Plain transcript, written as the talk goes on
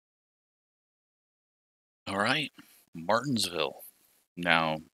All right, Martinsville.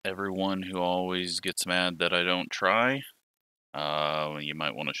 Now, everyone who always gets mad that I don't try, you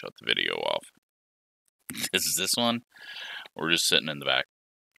might want to shut the video off. This one, we're just sitting in the back.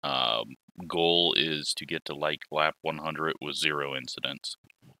 Goal is to get to like lap 100 with 0 incidents,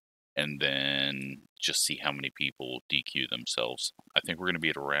 and then just see how many people DQ themselves. I think we're going to be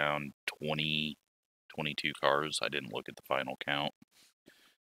at around 20, 22 cars. I didn't look at the final count.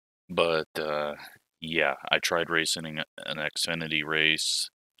 But, yeah, I tried racing an Xfinity race.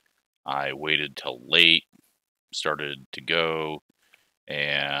 I waited till late, started to go,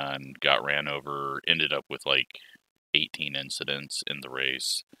 and got ran over. Ended up with like 18 incidents in the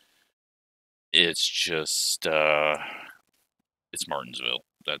race. It's just, it's Martinsville.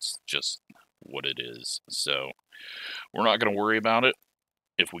 That's just what it is. So, we're not going to worry about it.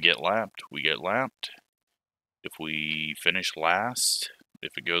 If we get lapped, we get lapped. If we finish last,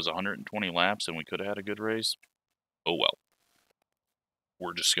 if it goes 120 laps and we could have had a good race, oh well.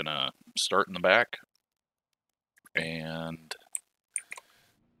 We're just going to start in the back. And,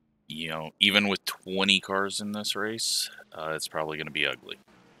 you know, even with 20 cars in this race, it's probably going to be ugly.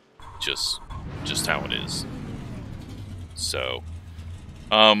 Just how it is. So,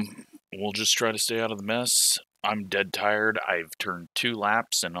 we'll just try to stay out of the mess. I'm dead tired. I've turned 2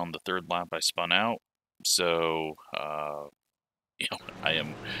 laps, and on the 3rd lap I spun out. So, you know,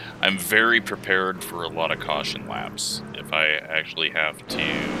 I'm very prepared for a lot of caution laps. If I actually have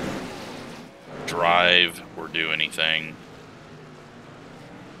to drive or do anything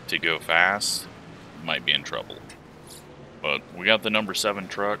to go fast, might be in trouble. But we got the number 7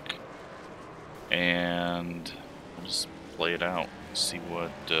 truck, and we'll just play it out. See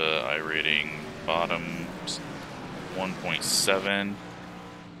what iRating bottom 1.7.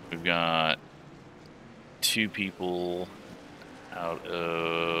 We've got 2 people out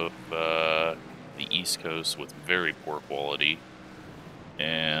of the East Coast with very poor quality,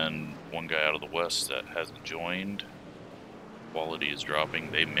 and 1 guy out of the West that hasn't joined. Quality is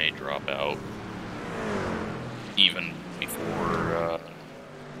dropping. They may drop out even before,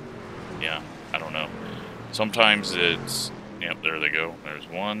 yeah, I don't know. Sometimes it's, yep, there they go. There's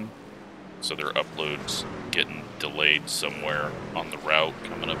 1. So their upload's getting delayed somewhere on the route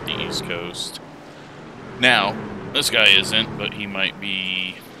coming up the East Coast. Now, this guy isn't, but he might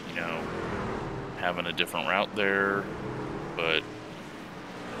be, you know, having a different route there. But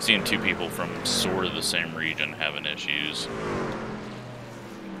seeing 2 people from sort of the same region having issues,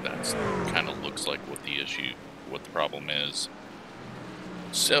 that's kind of looks like what the problem is.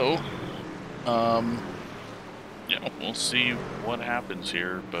 So, yeah, we'll see what happens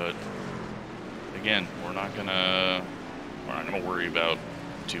here, but again, we're not gonna worry about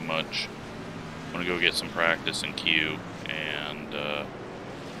too much. I'm gonna go get some practice in queue, and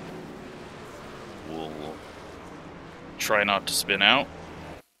we'll try not to spin out,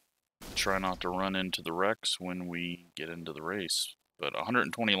 try not to run into the wrecks when we get into the race. But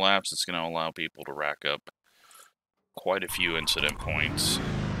 120 laps is gonna allow people to rack up quite a few incident points,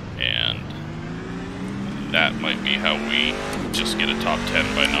 and that might be how we just get a top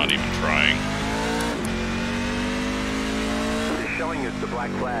 10 by not even trying.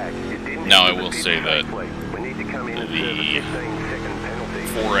 Now I will say that the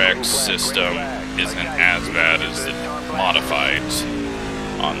 4X system isn't as bad as the modifieds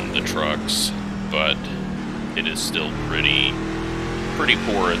on the trucks, but it is still pretty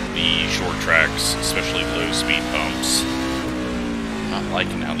poor at the short tracks, especially low speed bumps. Not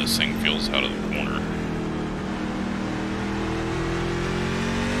liking how this thing feels out of the corner.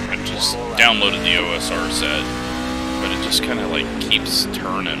 I just downloaded the OSR set, but it just kind of like keeps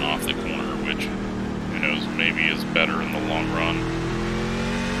turning off the corner, which, who knows, maybe is better in the long run.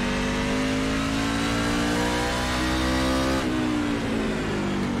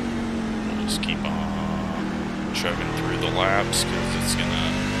 We'll just keep on chugging through the laps, because it's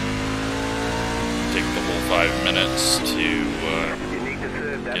gonna take the whole 5 minutes to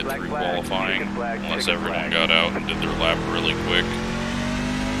get through qualifying, unless everyone got out and did their lap really quick.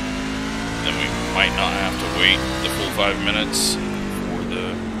 Then we might not have to wait the full 5 minutes for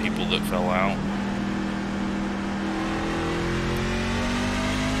the people that fell out.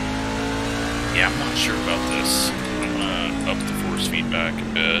 Yeah, I'm not sure about this. I'm gonna up the force feedback a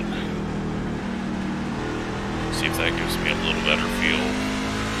bit. See if that gives me a little better feel.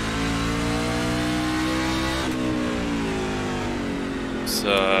 It's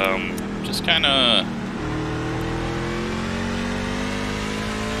just kind of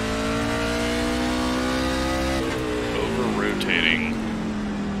over-rotating.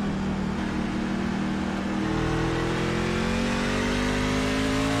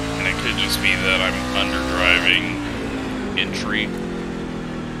 And it Could just be that I'm underdriving entry.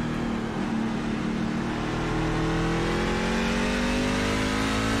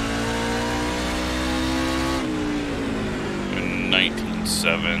 In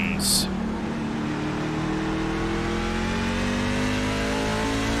 19.7s.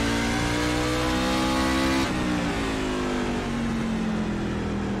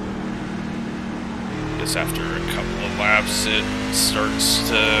 After a couple of laps, it starts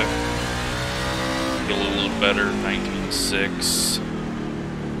to get a little better. 19.6.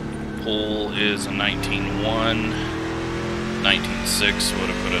 Pole is a 19.1. 19.6 would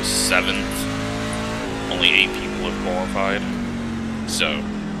have put us 7th. Only 8 people have qualified. So,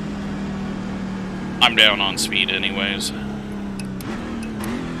 I'm down on speed anyways.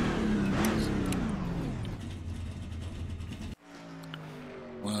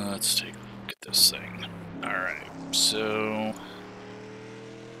 Let's take a look at this thing. Alright, so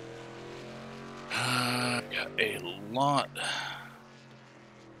got a lot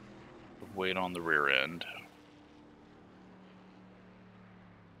of weight on the rear end.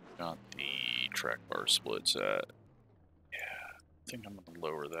 Got the track bar splits at, yeah, I think I'm going to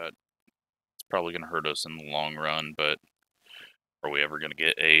lower that. It's probably going to hurt us in the long run, but are we ever going to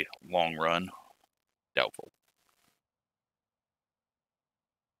get a long run? Doubtful.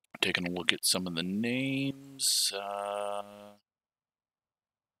 Taking a look at some of the names.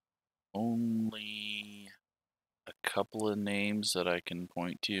 Only a couple of names that I can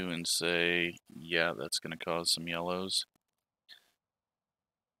point to and say, yeah, that's going to cause some yellows.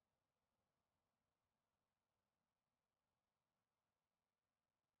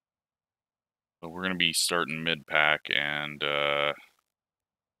 But we're going to be starting mid-pack and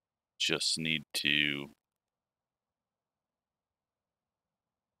just need to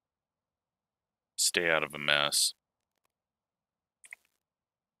stay out of a mess.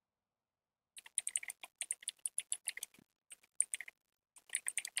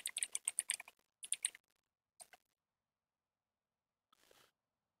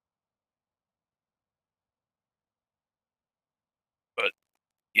 But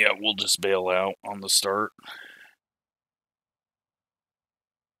yeah, we'll just bail out on the start.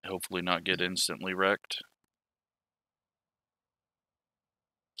 Hopefully not get instantly wrecked.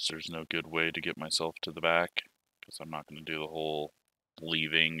 So there's no good way to get myself to the back, because I'm not going to do the whole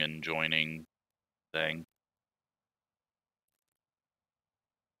leaving and joining thing.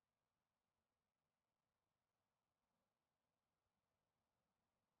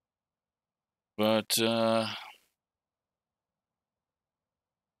 But, I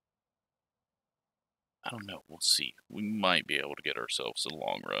don't know. We'll see. We might be able to get ourselves a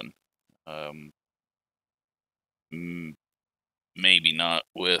long run. Maybe not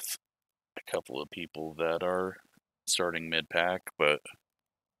with a couple of people that are starting mid-pack, but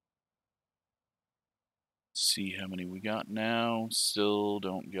see how many we got now. Still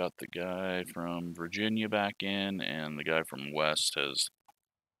don't got the guy from Virginia back in, and the guy from West has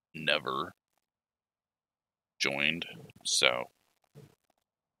never joined. So,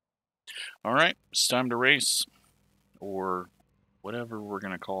 alright, it's time to race, or whatever we're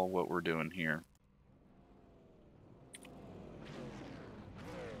going to call what we're doing here.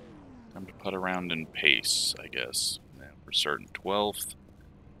 Time to putt around in pace, I guess. Yeah, we're starting 12th,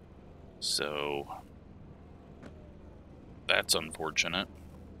 so that's unfortunate.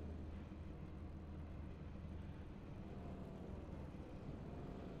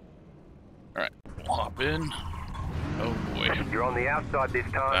 Alright, we'll hop in. Oh boy. You're on the outside this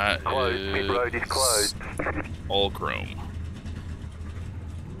time. That Closed. Pit road is closed. All chrome.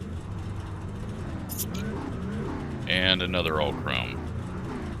 And another all chrome.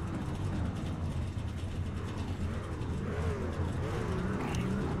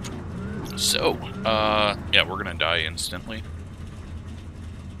 So, yeah, we're gonna die instantly.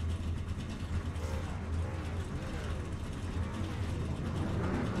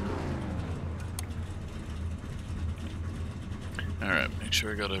 Alright, make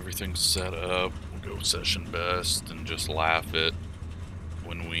sure I got everything set up. We'll go session best and just laugh it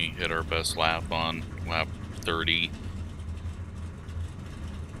when we hit our best lap on lap 30.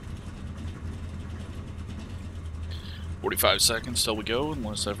 "45 seconds till we go,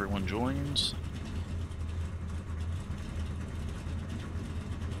 unless everyone joins."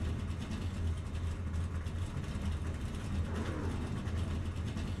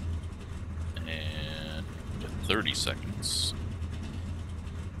 And 30 seconds.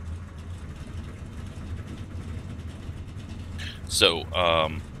 So,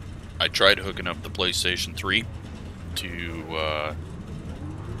 I tried hooking up the PlayStation 3 to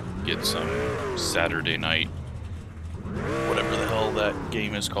get some Saturday night, whatever the hell hell that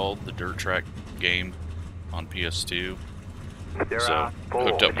game is called, the dirt track game on PS2. So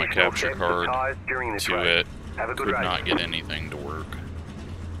hooked up my capture card to it, could not get anything to work.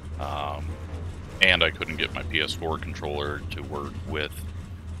 And I couldn't get my PS4 controller to work with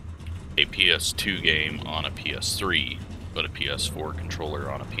a PS2 game on a PS3, but a PS4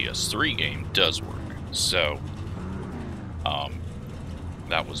 controller on a PS3 game does work. So,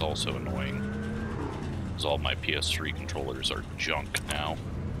 that was also annoying, because all my PS3 controllers are junk now.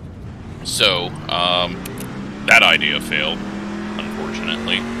 So, that idea failed,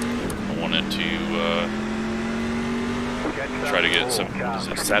 unfortunately. I wanted to, try to get some, is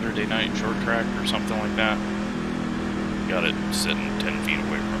it Saturday Night Short Track or something like that? Got it sitting 10 feet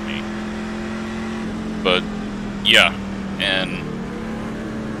away from me. But, yeah, and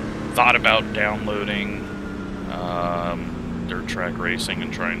thought about downloading Dirt Track Racing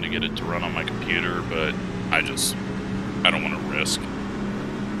and trying to get it to run on my computer, but I don't want to risk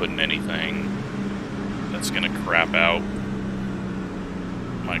putting anything that's going to crap out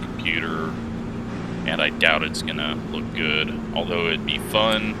my computer. And I doubt it's gonna look good. Although it'd be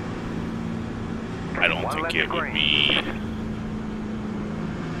fun, I don't think it would be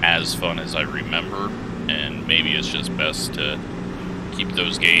as fun as I remember. And maybe it's just best to keep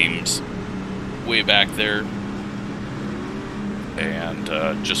those games way back there and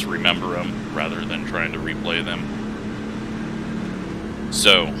just remember them rather than trying to replay them.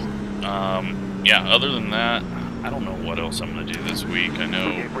 So, yeah, other than that, I don't know what else I'm going to do this week. I know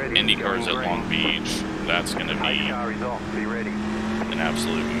IndyCar's at Long Beach. That's going to be an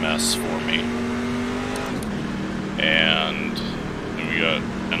absolute mess for me. And then we got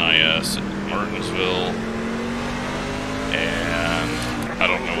NIS at Martinsville. And I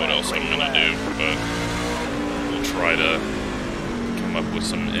don't know what else I'm going to do, but we'll try to come up with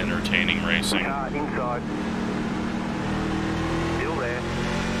some entertaining racing. Inside. Still there.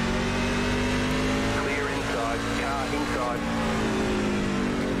 Car inside.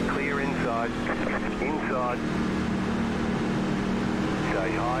 Clear inside. Inside.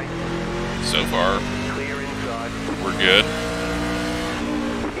 Say hi. So far, Clear inside. we're good.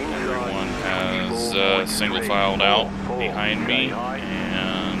 Inside. Everyone has single filed out behind me,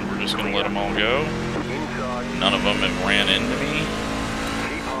 and we're just going to let them all go. Inside. None of them have ran into me.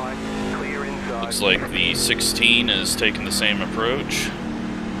 Keep high. Clear inside. Looks like the 16 is taking the same approach.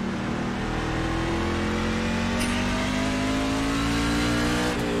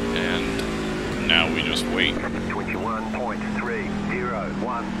 Now we just wait.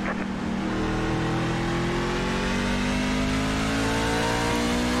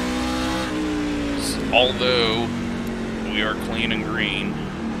 21.301. Although we are clean and green,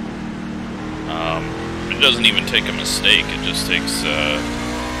 it doesn't even take a mistake. It just takes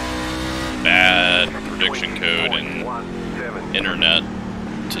bad prediction code and internet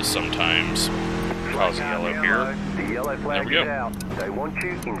to sometimes cause a yellow here. The yellow There flag we is go. out. They want you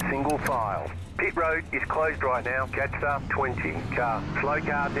in single file. Pit road is closed right now. Catch up 20. Car. Slow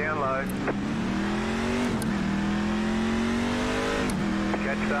car down low.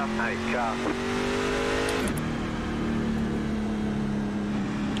 Catch up 8 car.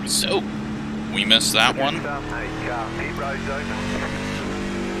 So, we missed that one. Catch up 8 car. Pit road's open.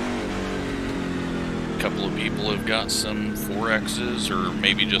 A couple of people have got some 4Xs or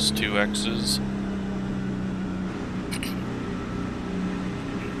maybe just 2Xs.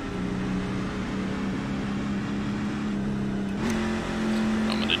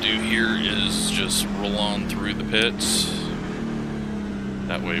 Here is just roll on through the pits.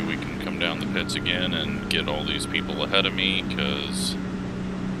 That way we can come down the pits again and get all these people ahead of me, because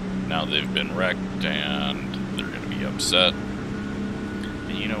now they've been wrecked and they're going to be upset.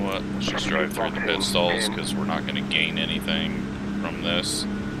 And you know what? Let's just drive through the pit stalls, because we're not going to gain anything from this.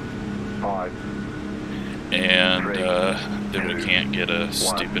 5. And then we can't get a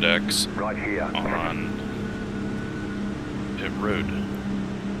stupid X right here on pit road.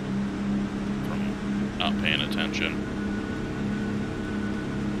 Not paying attention.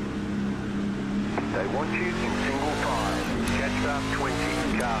 They want you in single file. Catch up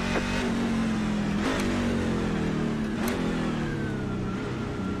 20 car.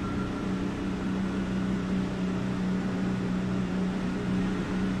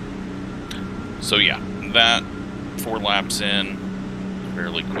 So yeah, that 4 laps in,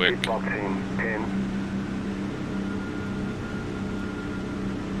 fairly quick. Box in 10.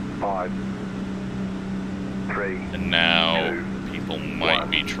 5. 3. And now 2, people might 1.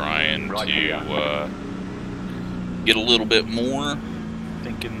 be trying Right to here. get a little bit more,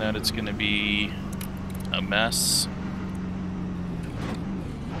 thinking that it's going to be a mess.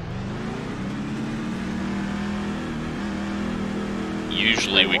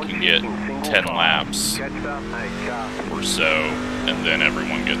 usually we can get 10 laps or so, and then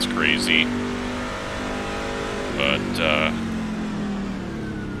everyone gets crazy. But,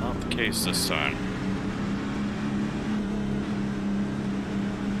 not the case this time.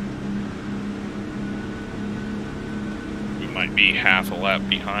 We might be half a lap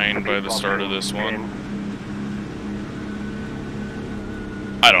behind by the start of this one.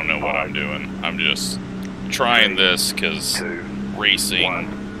 I don't know what I'm doing. I'm just trying this because racing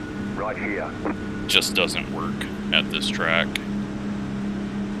just doesn't work at this track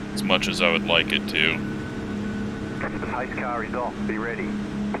as much as I would like it to. The pace car is off. Be ready.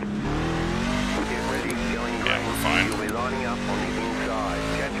 Get ready. Going green. Yeah, we're fine. You'll be lining up on the inside.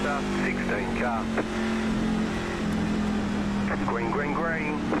 Catch up. 16 car. Green, green,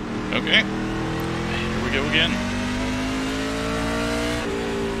 green. Okay. Here we go again.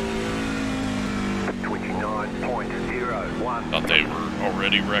 29.01. Thought they were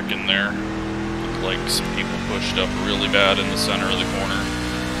already wrecking there. Looked like some people pushed up really bad in the center of the corner.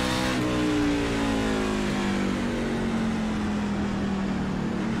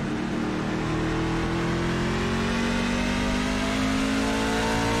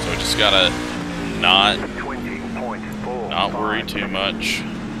 So I just gotta not worry too much. I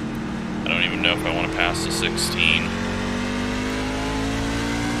don't even know if I want to pass the 16.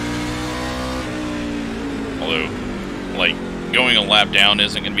 Although, like, going a lap down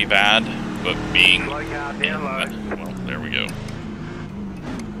isn't going to be bad, but being in the, well, there we go.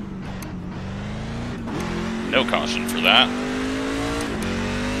 No caution for that.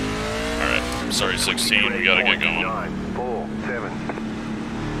 Alright, sorry 16, we gotta get going. 9, 4, 7.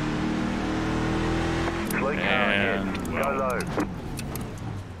 And, well, low.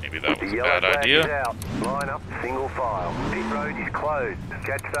 maybe that was a bad idea. Out. Line up, single file. Pit road is closed.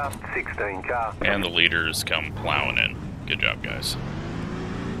 Catch up, 16 car. And the leaders come plowing in. Good job, guys.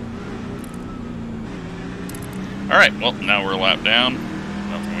 Alright, well, now we're a lap down.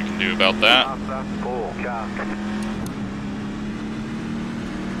 Nothing we can do about that. After 4 car.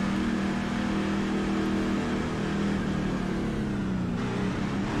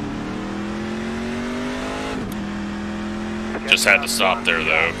 Just had to stop there,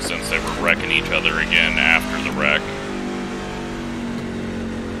 though, since they were wrecking each other again after the wreck.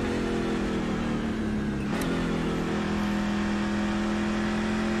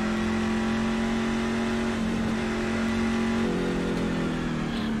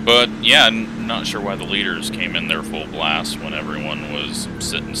 But, yeah, not sure why the leaders came in there full blast when everyone was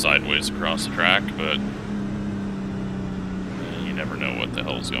sitting sideways across the track, but you never know what the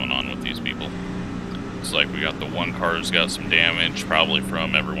hell's going on with these people. Looks like we got the one car's got some damage, probably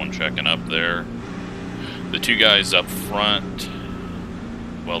from everyone checking up there. The two guys up front,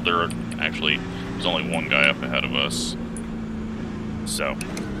 well, there's only one guy up ahead of us. So,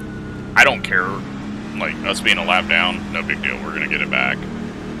 I don't care. Like, us being a lap down, no big deal, we're going to get it back.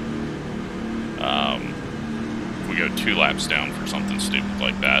 If we go 2 laps down for something stupid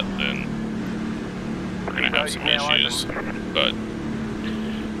like that, then we're going to have some issues. But,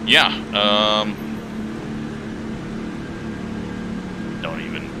 yeah, don't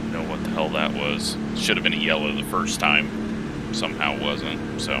even know what the hell that was. Should have been a yellow the first time. Somehow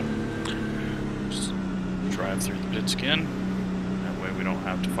wasn't. So, just drive through the pits again. That way we don't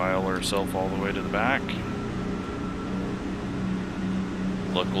have to file ourselves all the way to the back.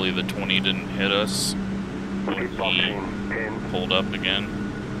 Luckily the 20 didn't hit us when he pulled up again.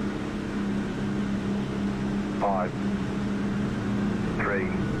 5,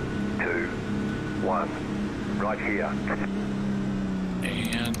 3, 2, 1. Right here.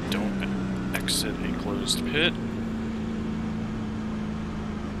 And don't exit a closed pit.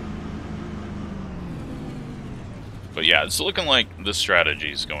 But yeah, it's looking like this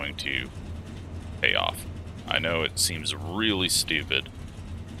strategy is going to pay off. I know it seems really stupid,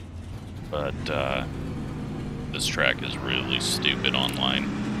 but this track is really stupid online.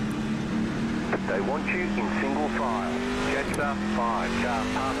 They want you in single file. Jetstar, 5 car,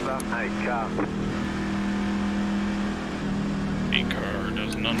 Pasta, 8 car. 8 car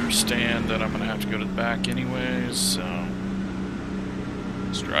doesn't understand that I'm going to have to go to the back anyways, so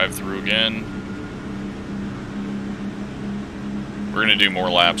let's drive through again. We're going to do more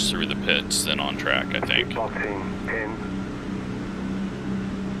laps through the pits than on track, I think. Boxing, 10.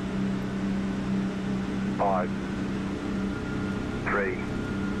 5, 3,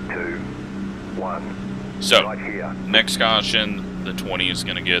 2, 1. So, right here. Next caution, the 20 is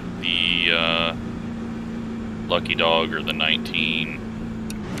going to get the lucky dog or the 19,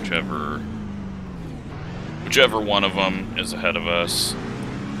 whichever one of them is ahead of us.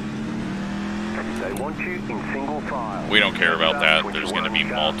 They want you in single file. We don't care about that. There's going to be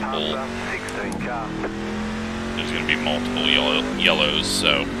multiple. 16 car. There's going to be multiple yellows,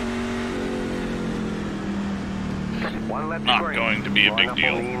 so One lap not green. going to be a Line big up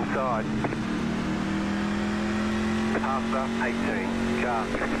deal. on the inside. Pasta 18 car.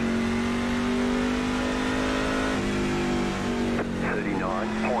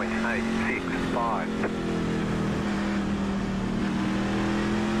 39.865.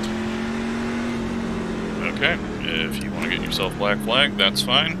 Okay, if you want to get yourself black flag, that's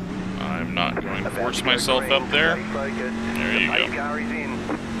fine. I'm not going to force myself up there. There you go. Car is in.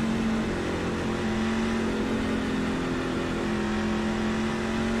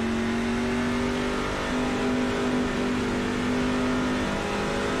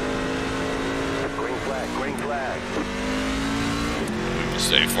 Green flag, green flag.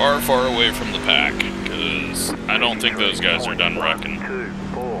 Stay far, far away from the pack, because I don't think those guys are done wrecking. 2,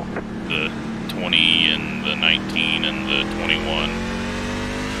 4. The 20 and the 19 and the 21.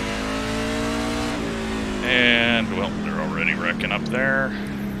 And, well, they're already wrecking up there.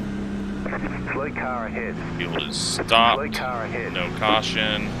 Slow car ahead. Fuel is Slow stopped. car ahead. No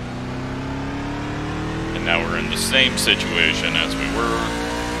caution. And now we're in the same situation as we were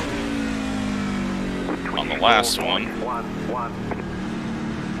on the last one. 1.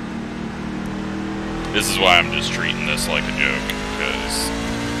 This is why I'm just treating this like a joke, because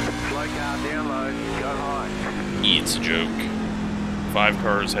Slow car down low. Go high. it's a joke. 5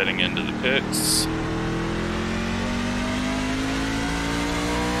 cars heading into the pits.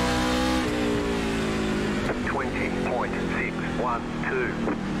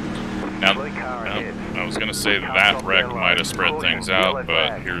 Now, I was going to say that wreck might have spread things out,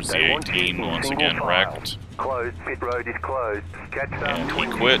 but here's the 18 once again wrecked. Closed. Pit road is closed. Catch up. And he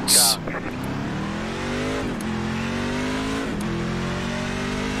quits.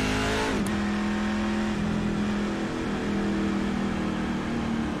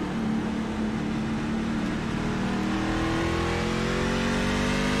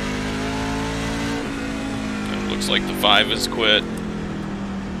 It looks like the 5 has quit.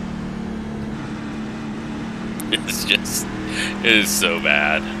 It is so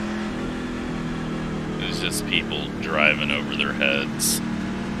bad. It's just people driving over their heads.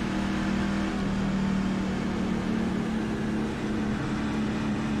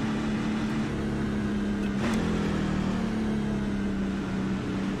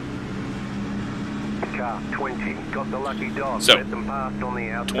 Car 20 got the lucky dog. So, Let them past on the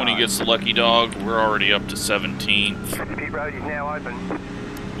outside. 20 gets the lucky dog. We're already up to 17th. Pit road is now open.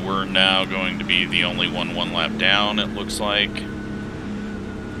 We're now going to be the only one lap down, it looks like.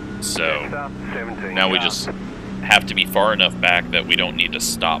 So, now we just have to be far enough back that we don't need to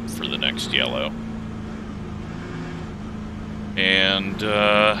stop for the next yellow. And,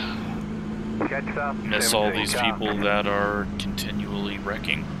 miss all these people that are continually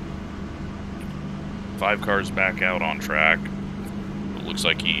wrecking. 5 cars back out on track. It looks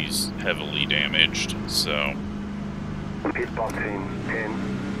like he's heavily damaged, so. Pit box in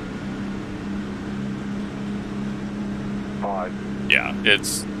 10. 5. Yeah,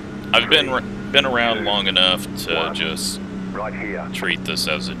 it's. I've been around long enough to just right here. treat this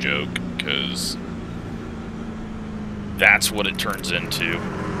as a joke, because that's what it turns into.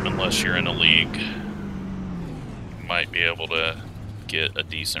 Unless you're in a league, you might be able to get a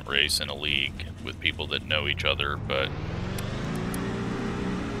decent race in a league with people that know each other, but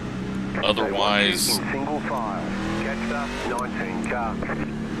otherwise, in single file. Catch up 19 car.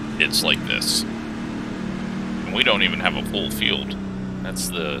 it's like this. And we don't even have a full field. That's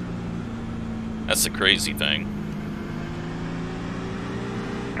the crazy thing.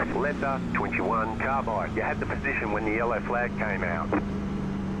 Letter 21 carbide. You had the position when the yellow flag came out.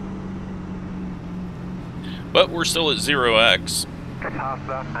 But we're still at 0x.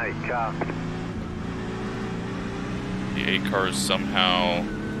 Pasta 8 car. The 8 cars somehow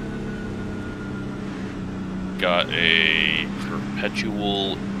got a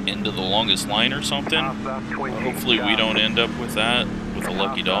perpetual into the longest line or something. Hopefully we don't end up with that, with a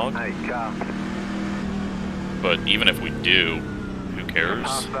lucky dog. But even if we do, who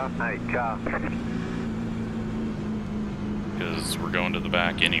cares? Because we're going to the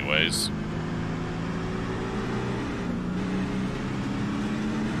back anyways.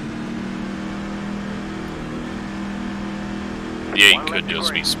 The 8 could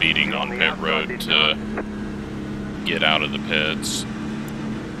just be speeding on pit road to get out of the pits.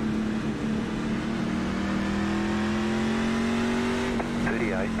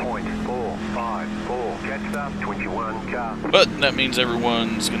 Catch up 21 car. But that means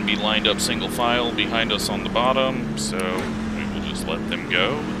everyone's going to be lined up single file behind us on the bottom, so we will just let them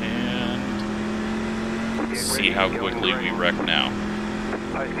go and see how quickly we wreck now.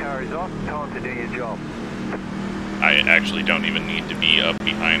 Post car is off, time to do your job. I actually don't even need to be up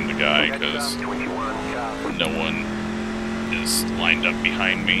behind the guy because no one is lined up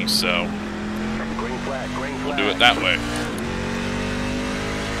behind me, so we'll do it that way.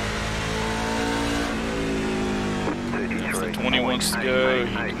 If the 20 wants to go,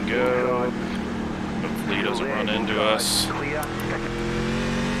 he can go. Hopefully he doesn't run into us.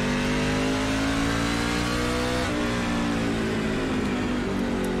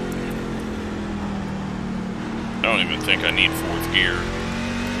 I don't even think I need 4th gear.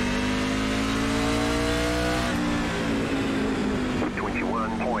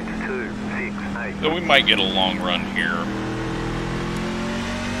 21.268. So we might get a long run here.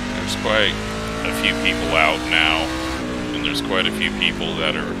 There's quite a few people out now, and there's quite a few people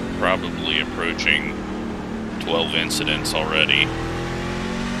that are probably approaching 12 incidents already.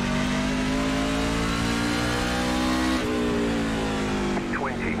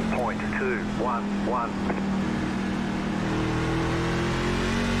 .211.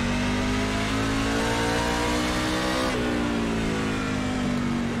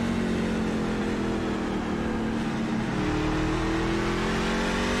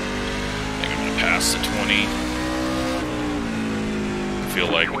 Past the 20. I feel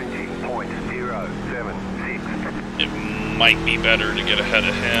like 20.076. it might be better to get ahead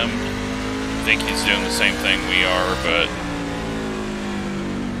of him. I think he's doing the same thing we are, but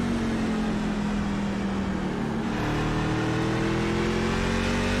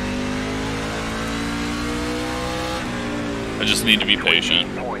I just need to be patient.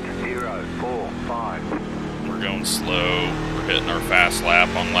 0.045. We're going slow. We're hitting our fast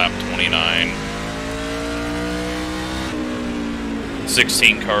lap on lap 29.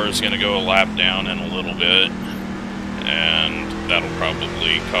 16 car is going to go a lap down in a little bit, and that'll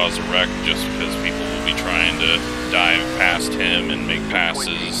probably cause a wreck just because people will be trying to dive past him and make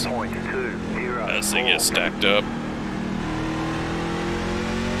passes as they get stacked up.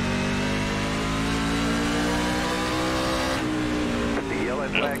 The yellow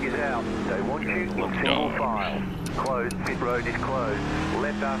flag is out. They want you in single file. Closed. Pit road is closed.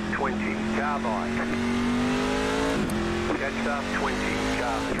 Left up 20. Car by. Catch up 20.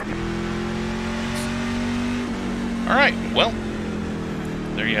 Car. Alright, well,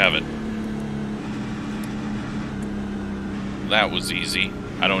 there you have it. That was easy.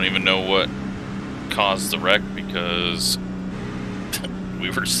 I don't even know what caused the wreck because we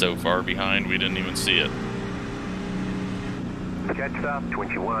were so far behind we didn't even see it. Catch up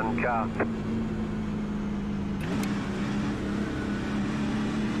 21. Car.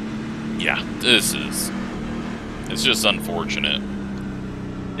 Yeah, it's just unfortunate.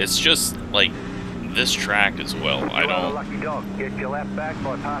 It's just like this track as well. I don't. Lucky dog. Get your lap back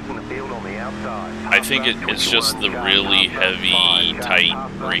by passing the field on the outside. I think it's just the really heavy, tight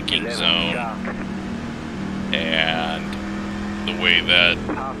braking zone and the way that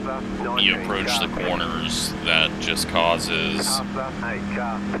you approach the corners that just causes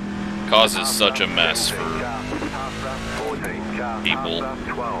such a mess for people.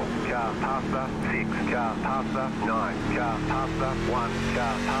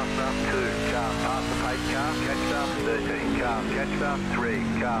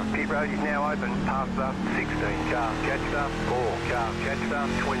 Pit road is now open. Pass up 16 car. Catch up 4 car. Catch up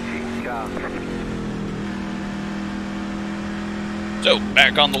 20 car. So,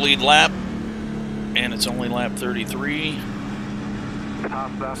 back on the lead lap, and it's only lap 33.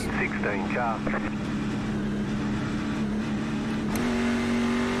 Pass up 16 car.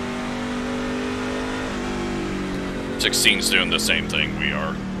 16's doing the same thing we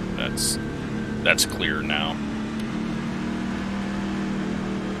are. That's clear now.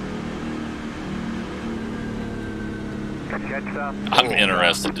 I'm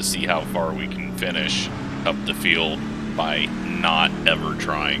interested to see how far we can finish up the field by not ever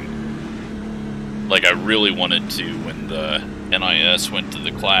trying. Like, I really wanted to when the NIS went to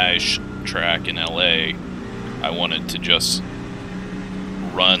the Clash track in LA. I wanted to just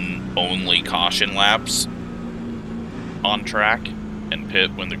run only caution laps on track and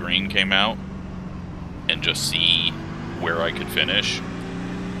pit when the green came out and just see where I could finish.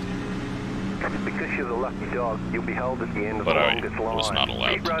 Because you're the lucky dog, you'll be held at the end of the longest line. But I was not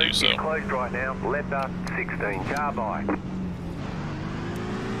allowed to do so. Pit road is closed right now. Left up 16 car by.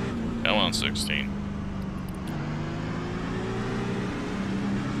 Hell on 16.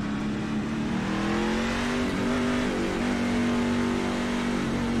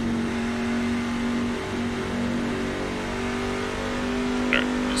 Alright,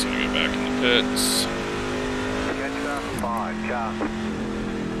 just gonna go back in the pits. Catch up 5 car.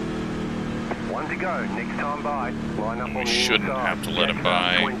 1 One to go. Next time by. Line up on We the shouldn't inside. have to let him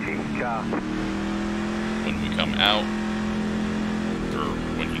by 20, car. when we come out, or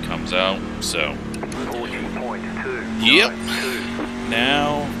when he comes out. So, 40.2. yep.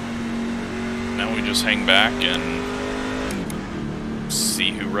 Now we just hang back and see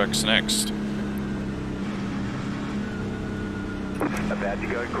who wrecks next. About to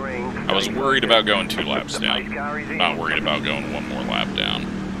go green. I was worried about going 2 laps down. Not worried about going 1 more lap down.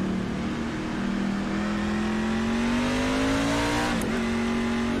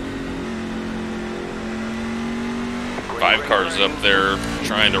 Five cars up there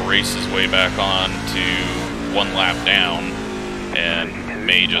trying to race his way back on to 1 lap down, and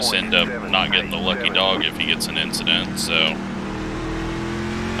may just end up not getting the lucky dog if he gets an incident. So,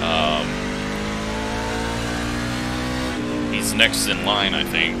 he's next in line, I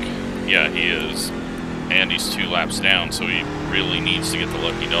think. Yeah, he is. And he's 2 laps down, so he really needs to get the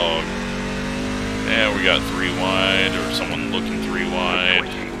lucky dog. Yeah, we got 3 wide, or someone looking 3 wide.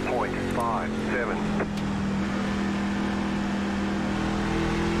 20.57.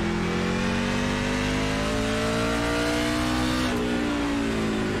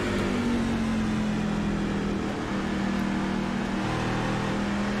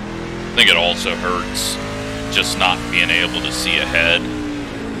 I think it also hurts just not being able to see ahead.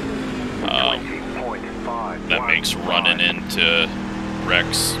 That makes running into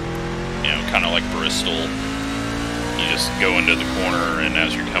wrecks, you know, kind of like Bristol. You just go into the corner, and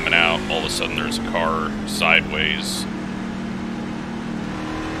as you're coming out, all of a sudden there's a car sideways.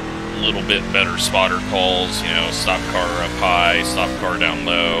 A little bit better spotter calls, you know, stop car up high, stop car down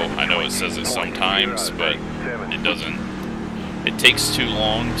low. I know it says it sometimes, but it doesn't. It takes too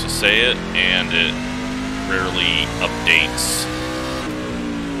long to say it, and it rarely updates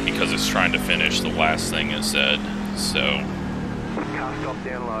because it's trying to finish the last thing it said. So, Car stop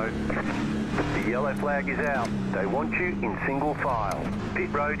down low. The yellow flag is out. They want you in single file.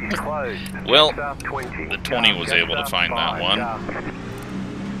 Pit road is closed. well, the 20 was able to find that one,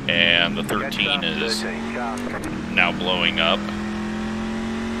 and the 13 is now blowing up,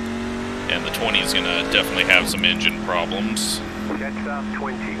 and the 20 is going to definitely have some engine problems. Catch up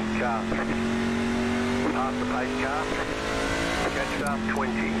 20, car. Pass the pace car. Catch up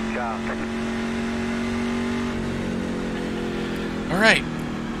 20, car. Alright,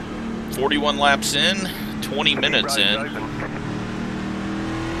 41 laps in, 20 minutes in.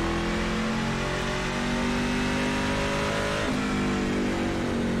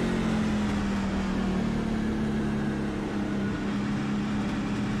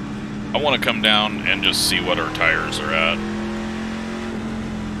 I want to come down and just see what our tires are at.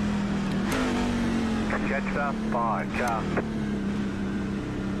 Catch up 5, car.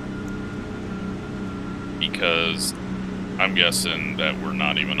 Because I'm guessing that we're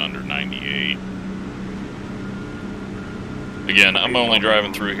not even under 98. Again, I'm only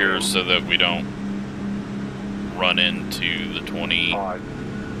driving through here so that we don't run into the 20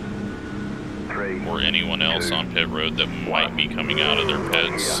 or anyone else on pit road that might be coming out of their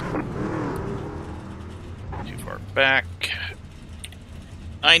pits. Too far back.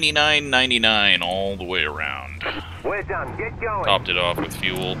 99.99 all the way around. We're done. Get going. Topped it off with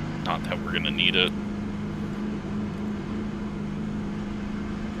fuel. Not that we're gonna need it.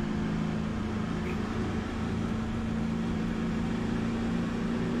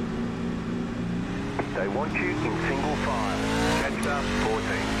 They want you in single file. Catch up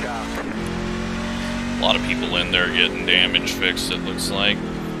 14, car. A lot of people in there getting damage fixed, it looks like.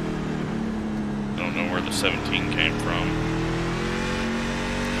 Don't know where the 17 came from.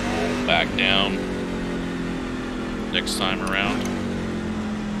 Roll back down next time around.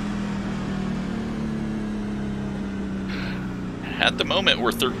 At the moment,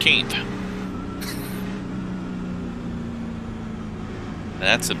 we're 13th.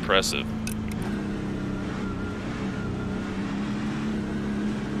 That's impressive.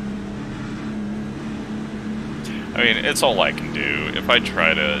 I mean, it's all I can do. If I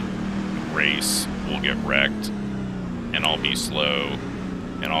try to race, we'll get wrecked, and I'll be slow,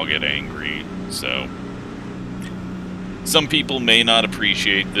 and I'll get angry. So, some people may not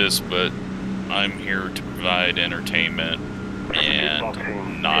appreciate this, but I'm here to provide entertainment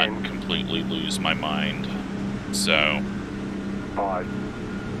and not completely lose my mind. So,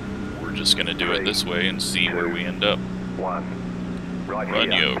 we're just going to do it this way and see where we end up. Run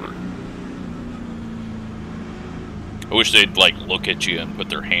you over. I wish they'd, like, look at you and put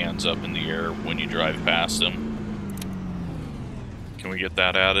their hands up in the air when you drive past them. Can we get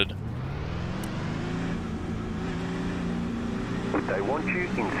that added? They want you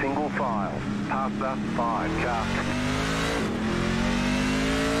in single file. Pass the 5, car.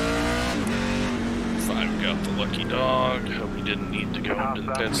 5 got the lucky dog. Hope he didn't need to go into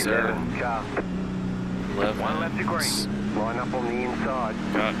the pits there. 11. 1 lap to green. Line up on the inside.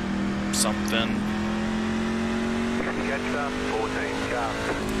 Got something. Catch up. 14 car.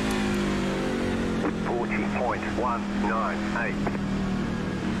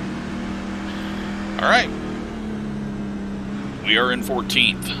 40.198. All right. We are in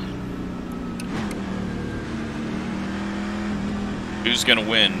 14th. Who's going to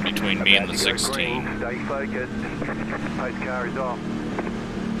win between me and the 16? Stay focused. Post car is off.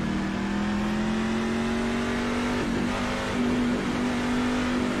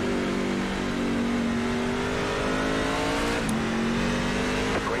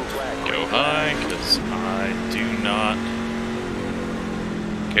 Green flag. Go high, because I do not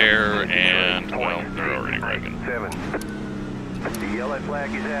care, and, well, they're already wrecking. 7. The yellow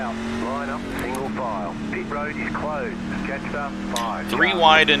flag is out. Line up, single file. Pit road is closed. Catch up, 5. 3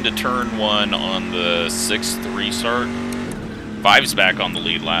 wide into turn 1 on the 6th restart. 5's back on the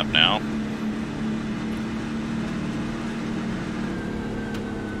lead lap now.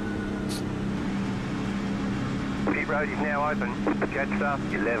 Pit road is now open. Catch up,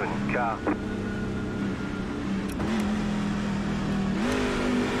 11 car.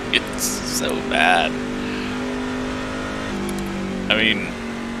 It's so bad. I mean,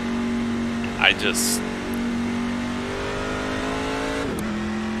 I just...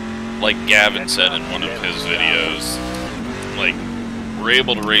 Like Gavin said in one of his videos, like, we're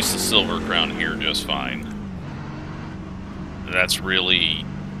able to race the Silver Crown here just fine. That's really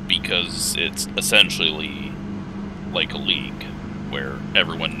because it's essentially like a league where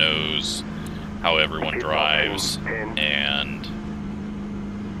everyone knows how everyone drives, and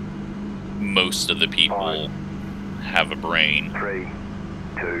most of the people have a brain. 3,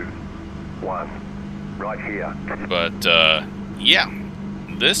 2, 1. Right here. But yeah,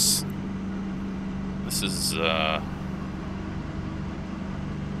 this is I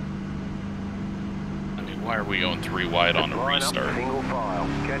mean, why are we going 3 wide on a restart? Single file.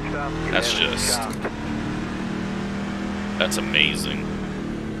 Catch up, That's just that's amazing.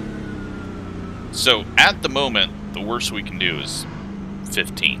 So at the moment, the worst we can do is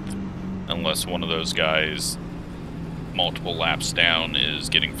 15th, unless one of those guys multiple laps down is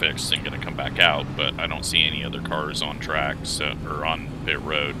getting fixed and going to come back out, but I don't see any other cars on track, so, or on pit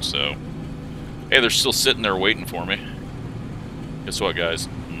road, so hey, they're still sitting there waiting for me. Guess what, guys?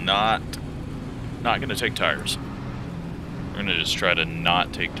 Not going to take tires. We're going to just try to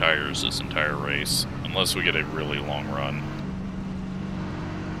not take tires this entire race, unless we get a really long run.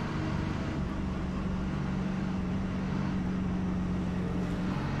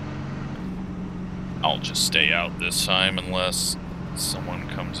 I'll just stay out this time unless someone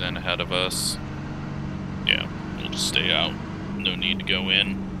comes in ahead of us. Yeah, we'll just stay out. No need to go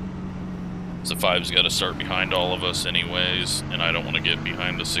in. So 5's got to start behind all of us anyways, and I don't want to get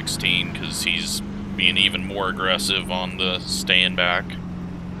behind the 16 because he's being even more aggressive on the staying back.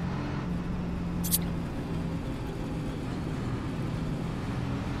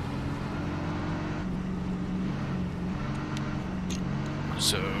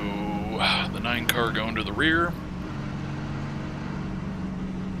 So the 9 car going to the rear,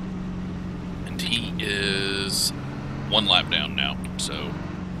 and he is 1 lap down now, so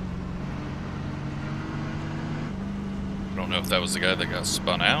I don't know if that was the guy that got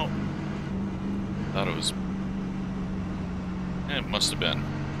spun out. Thought it was, it must have been.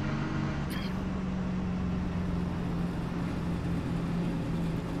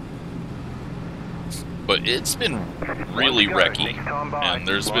 But it's been really wrecky, and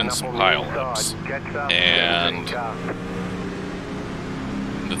there's been some pile-ups. And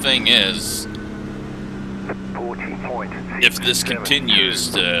the thing is, if this continues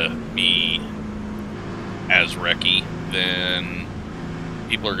to be as wrecky, then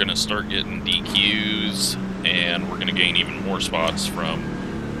people are going to start getting DQs, and we're going to gain even more spots from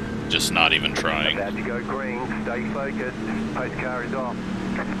just not even trying. About to go green, stay focused, post car is off.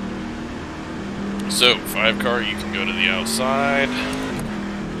 So, 5 car, you can go to the outside,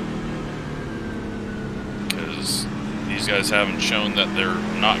 because these guys haven't shown that they're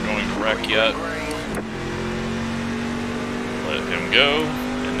not going to wreck yet. Let him go,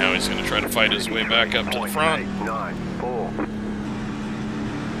 and now he's going to try to fight his way back up to the front.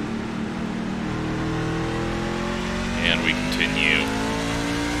 And we continue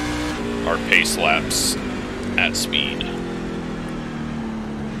our pace laps at speed.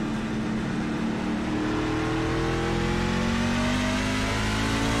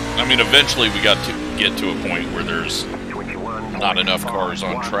 I mean, eventually we got to get to a point where there's not enough cars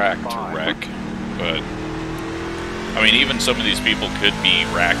on track to wreck, but I mean, even some of these people could be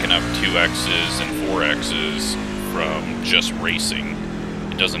racking up 2Xs and 4Xs from just racing.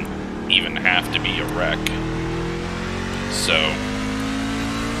 It doesn't even have to be a wreck. So,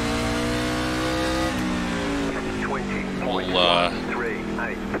 we'll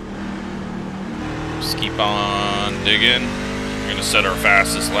just keep on digging. We're going to set our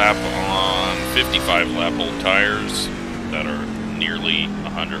fastest lap on 55 lap old tires that are nearly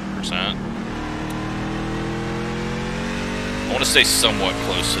 100%. I want to stay somewhat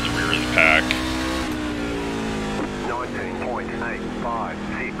close to the rear of the pack. 19.856. I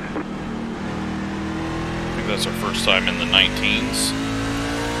think that's our first time in the 19s.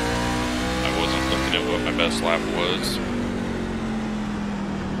 I wasn't looking at what my best lap was.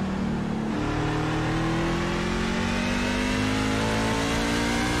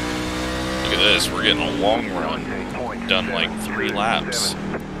 Look at this, we're getting a long run. Done like 3 laps.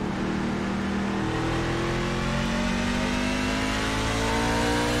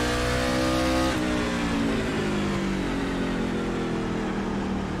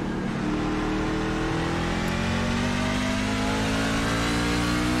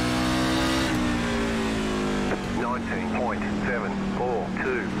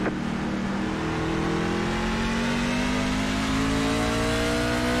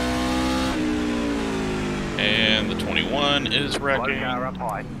 And the 21 is wrecking. Car up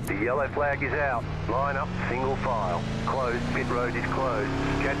high. The yellow flag is out. Line up, single file. Closed, pit road is closed.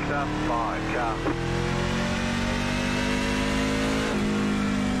 Catch up, 5 car.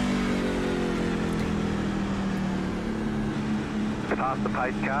 Past the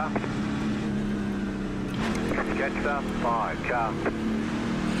pace car. Catch up, 5 car.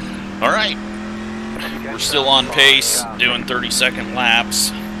 Alright. We're still on pace, doing 30-second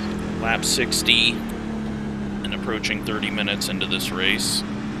laps. Lap 60. Approaching 30 minutes into this race.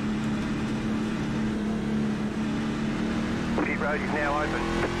 Pit road is now open.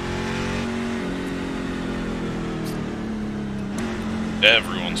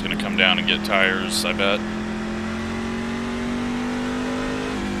 Everyone's going to come down and get tires, I bet.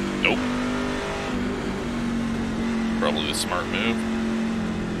 Nope. Probably the smart move.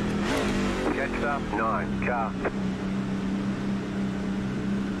 Catch up, 9 car.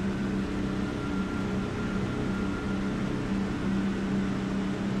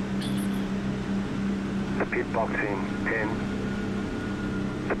 Pit box in 10.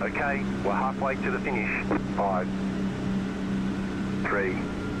 Okay, we're halfway to the finish. 5, 3,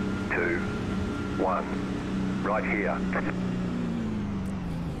 2, 1. Right here.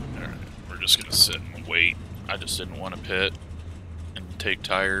 Alright, we're just gonna sit and wait. I just didn't want to pit and take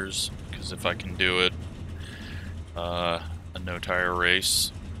tires, because if I can do it, a no tire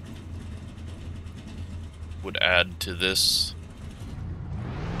race would add to this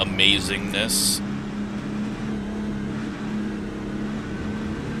amazingness.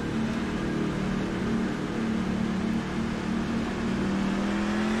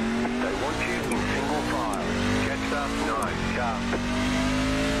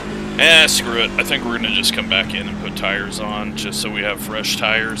 Screw it. I think we're going to just come back in and put tires on, just so we have fresh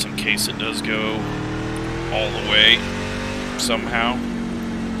tires in case it does go all the way somehow.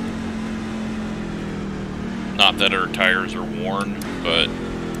 Not that our tires are worn, but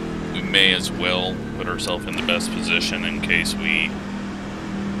we may as well put ourselves in the best position in case we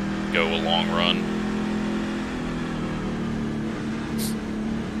go a long run.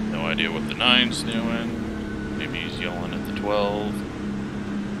 No idea what the 9's doing. Maybe he's yelling at the 12.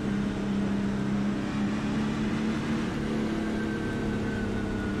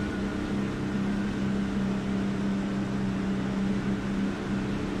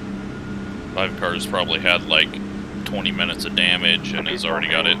 Five Cars probably had like 20 minutes of damage and has already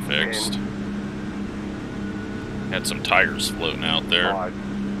got it fixed. Had some tires floating out there. 5,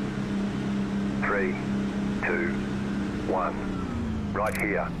 3, 2, 1. Right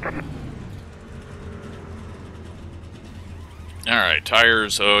here. Alright,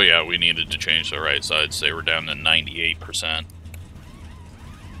 tires. Oh yeah, we needed to change the right sides. They were down to 98%.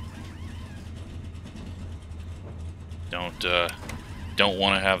 Don't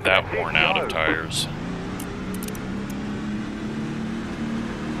want to have that worn out of tires.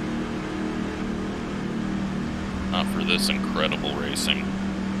 Not for this incredible racing.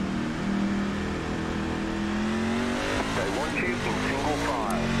 They want you in single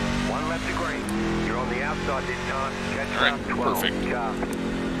file. 1 lap to green. You're on the outside this time. Catch Alright, up, 12 perfect. car.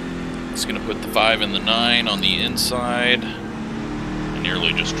 It's going to put the 5 and the 9 on the inside. I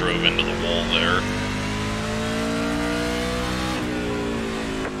nearly just drove into the wall there.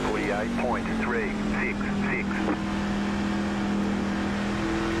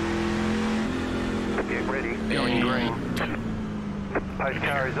 48.366. Get ready. ready, going green. Post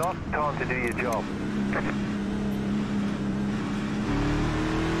car is off, time to do your job.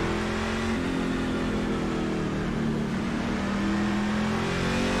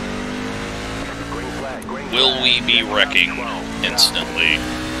 Green flag, green flag. Will we be wrecking instantly?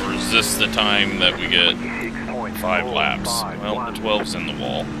 Or is this the time that we get 5 laps? Well, the 12's in the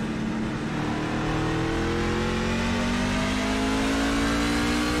wall.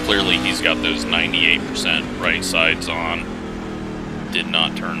 Clearly he's got those 98% right sides on. Did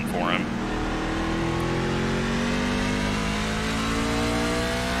not turn for him.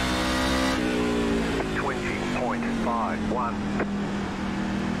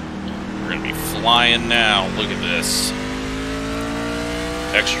 We're gonna be flying now. Look at this.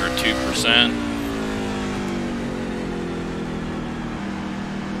 Extra 2%.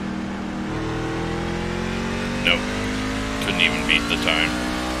 Nope. Couldn't even beat the time.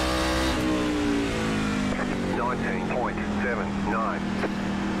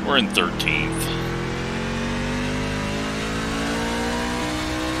 19.79. We're in 13th.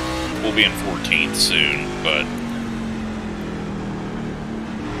 We'll be in 14th soon, but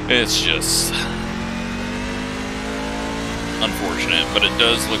it's just unfortunate. But it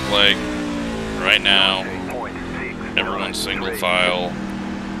does look like right now everyone's single file.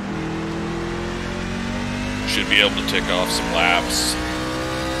 Should be able to tick off some laps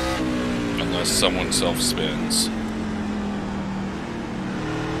unless someone self-spins.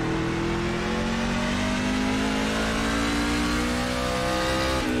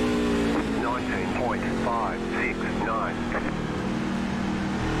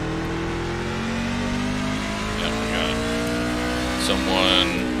 Someone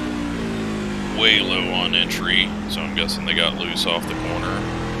way low on entry, so I'm guessing they got loose off the corner.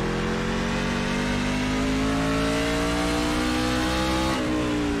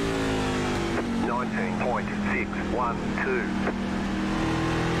 .612.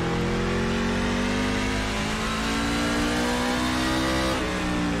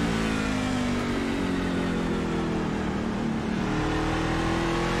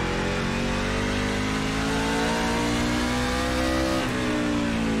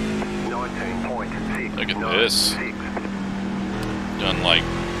 Look at this. Done like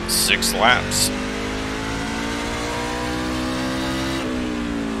 6 laps.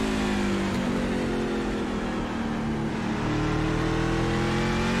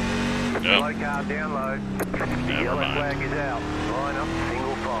 Slow car down low. The yellow flag is out. Line up,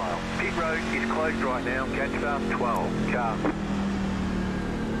 single file. Pit road is closed right now. Catch fast 12 car.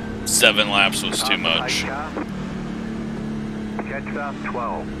 7 laps was too much. Catch fast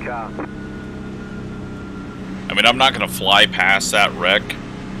 12 car. I mean, I'm not going to fly past that wreck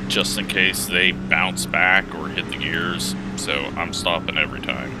just in case they bounce back or hit the gears, so I'm stopping every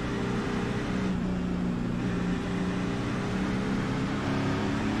time.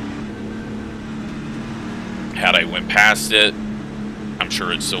 Had I went past it, I'm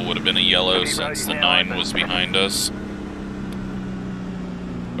sure it still would have been a yellow since the 9 was behind us.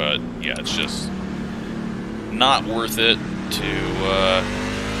 But, yeah, it's just not worth it to,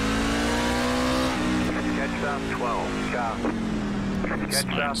 Catch 12 car. this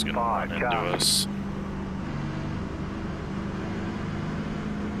 9's gonna run into us.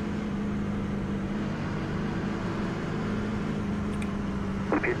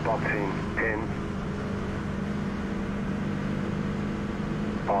 Pit box in 10.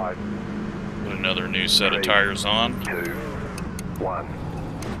 5. Put another new set of tires on. 2, 1.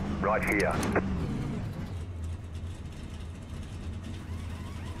 Right here.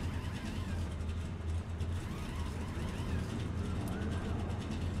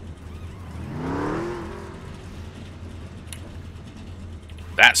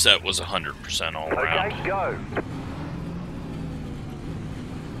 That set was 100% all around. Okay, go.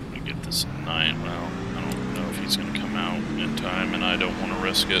 Let me get this 9. Well, I don't know if he's going to come out in time, and I don't want to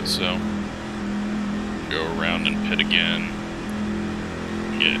risk it, so go around and pit again.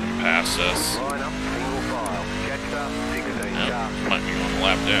 Get him past us. Line up, single file. Catch up, 16 car. Might be on the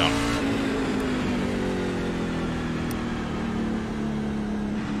lap down.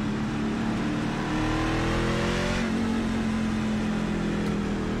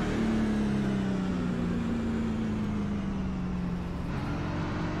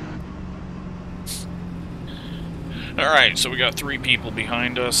 Alright, so we got 3 people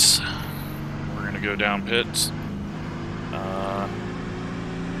behind us. We're going to go down pits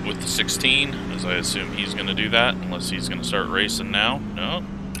with the 16, as I assume he's going to do that, unless he's going to start racing now. No,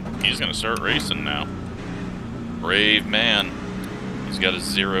 he's going to start racing now. Brave man. He's got his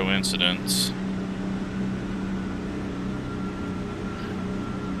 0 incidents.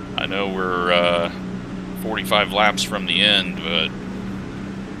 I know we're 45 laps from the end, but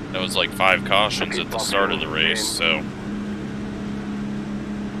that was like 5 cautions at the start of the race, so.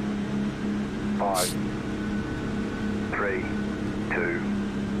 5, 3, 2,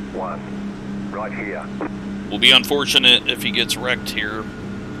 1. Right here. We'll be unfortunate if he gets wrecked here.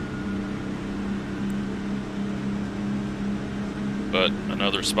 But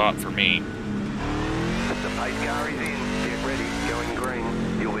another spot for me. The pace car is in. Get ready. Going green.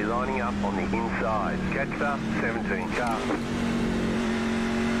 You'll be lining up on the inside. Catch up. 17 car.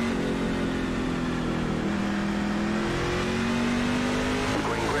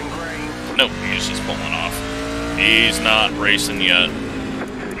 Green, green, green. Nope, he's just pulling off. He's not racing yet.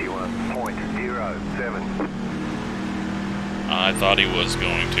 31.07. I thought he was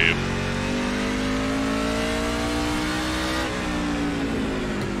going to.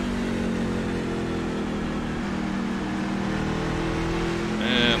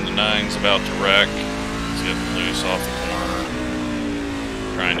 And the 9's about to wreck. He's getting loose off the corner.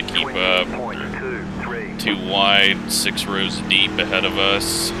 Trying to keep up. 2 wide, 6 rows deep ahead of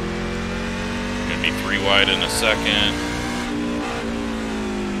us. Gonna be 3 wide in a second.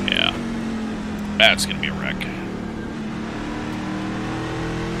 Yeah. That's gonna be a wreck.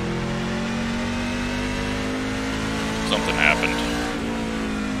 Something happened.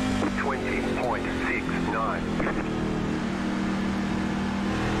 20.69.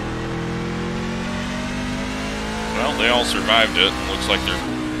 Well, they all survived it. Looks like they're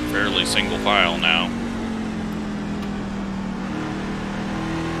fairly single file now.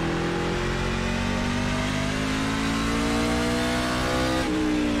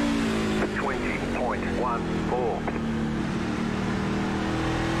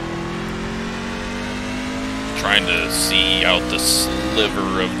 Trying to see out the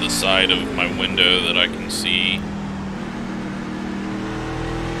sliver of the side of my window that I can see.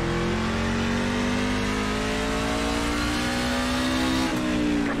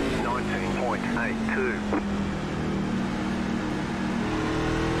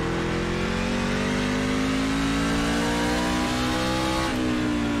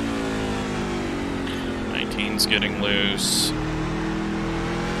 Getting loose.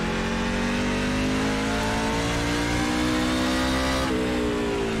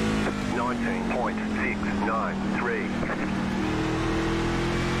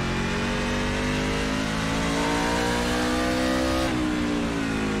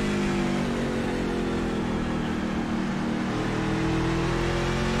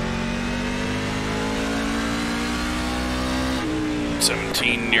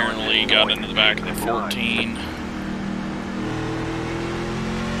 Nearly got into the back of the 14.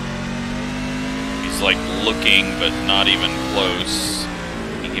 He's like looking, but not even close.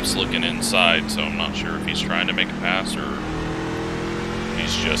 He keeps looking inside, so I'm not sure if he's trying to make a pass or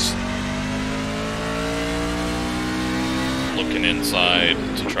he's just looking inside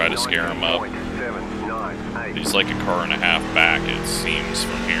to try to scare him up. He's like a car and a half back, it seems,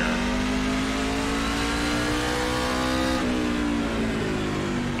 from here.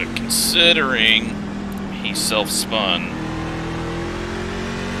 But considering he self-spun,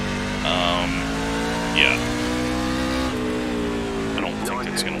 yeah, I don't think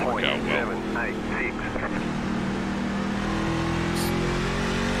it's going to work out well. We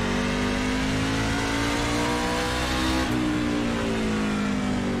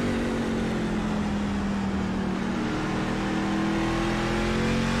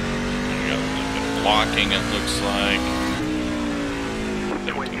got a little bit of blocking, it looks like.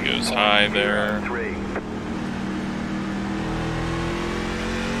 17 goes high there.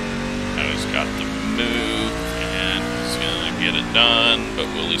 Now he's got the move, and he's gonna get it done, but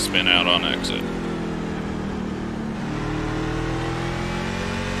will he spin out on exit?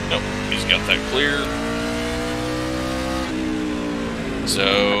 Nope, he's got that clear.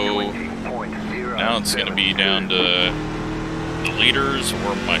 So now it's gonna be down to the leaders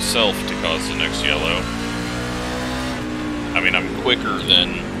or myself to cause the next yellow. I mean, I'm quicker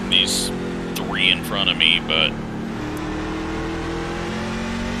than these 3 in front of me, but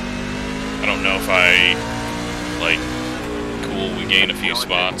I don't know if I, like, cool, we gain a few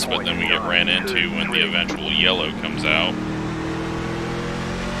spots, but then we get ran into when the eventual yellow comes out.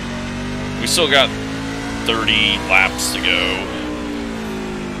 We still got 30 laps to go.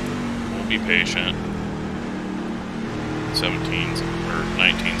 We'll be patient. 17's, or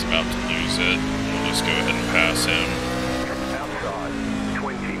 19's about to lose it. We'll just go ahead and pass him.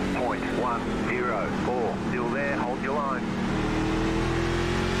 104. Still there, hold your line.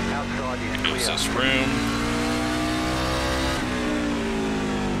 Outside is clear. Gives us room.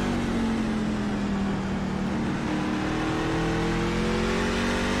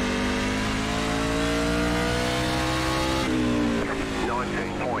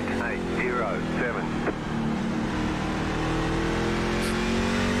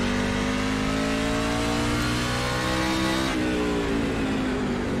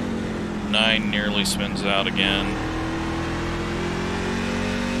 9 nearly spins out again.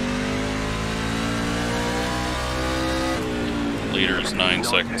 Leader's 9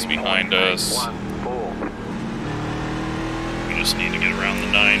 seconds behind us. We just need to get around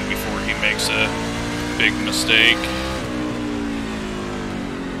the 9 before he makes a big mistake.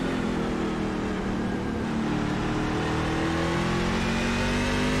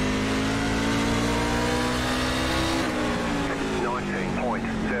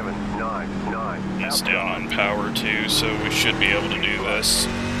 He's down on power too, so we should be able to do this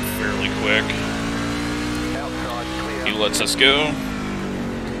fairly quick. He lets us go.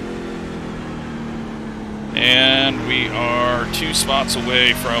 And we are 2 spots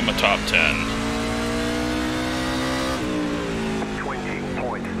away from a top 10.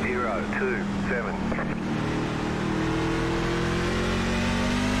 20.027.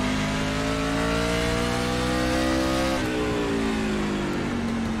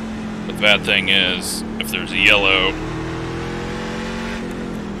 The bad thing is, if there's a yellow,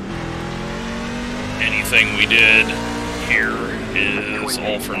 anything we did here is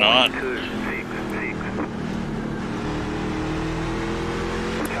all for naught.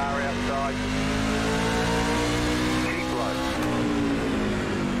 Car outside. Keep low.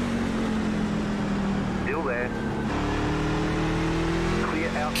 Still there. Clear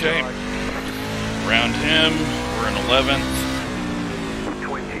outside. Okay. Around him, we're in 11th.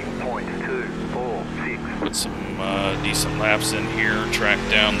 20.246. Put some decent laps in here, track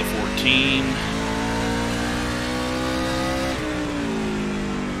down the 14.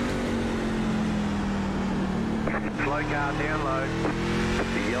 Slow car down low.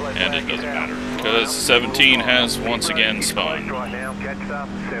 The yellow And it flag doesn't is out. matter, because 17 has once again Closed spun. right now, catch up,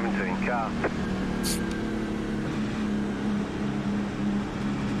 17 car.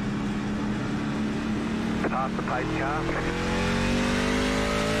 Past the pace car.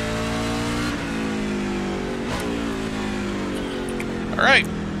 Alright,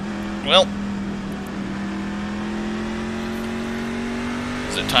 well,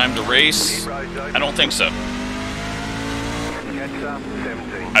 is it time to race? I don't think so. Catch up,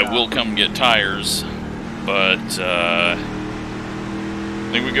 17 I will come get tires, but I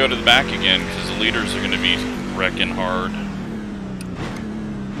think we go to the back again, because the leaders are going to be wrecking hard.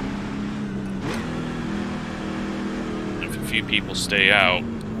 If a few people stay out,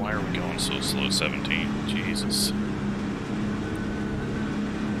 why are we going so slow, 17? Jesus.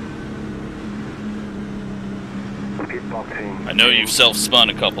 I know you've self-spun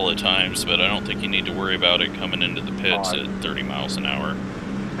a couple of times, but I don't think you need to worry about it coming into the pits at 30 miles an hour.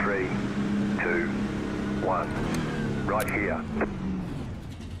 3, 2, 1. Right here.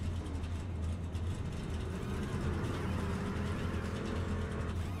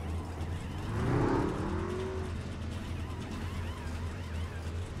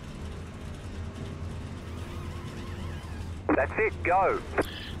 That's it, go.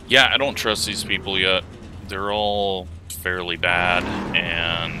 Yeah, I don't trust these people yet. They're all fairly bad,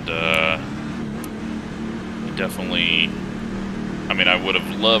 and definitely, I mean, I would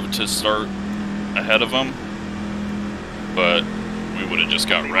have loved to start ahead of them, but we would have just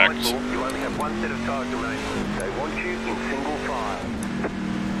got wrecked. You only have one set of tires remaining. They want you in single file.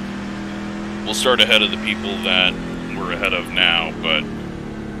 We'll start ahead of the people that we're ahead of now, but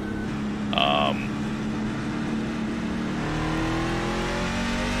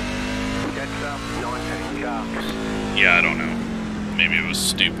Catch up, 19 car. yeah, I don't know. Maybe it was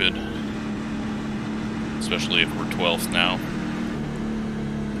stupid. Especially if we're 12th now.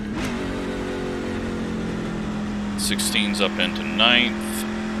 16's up into 9th.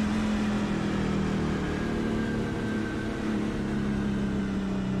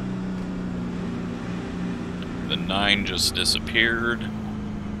 The 9 just disappeared.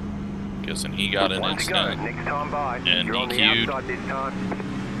 Guessing he got an instant. Next time by. And You're on the DQ'd. outside this time.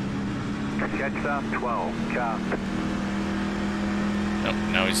 Catch up, 12 car. Nope,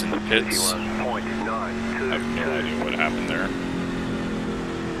 now he's in the pits. 51.922. I have no idea what happened there.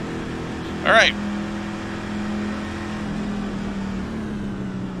 Alright.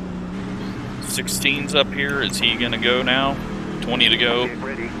 16's up here. Is he gonna go now? 20 to go. Get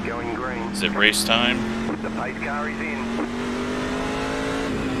ready, going green. Is it race time? The pace car is in.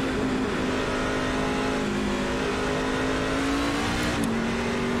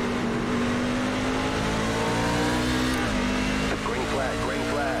 Green flag, green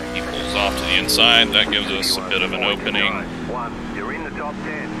flag. He pulls off to the inside. That gives us a bit of an opening. 1, you're in the top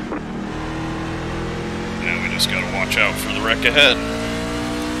 10. Now we just gotta watch out for the wreck ahead.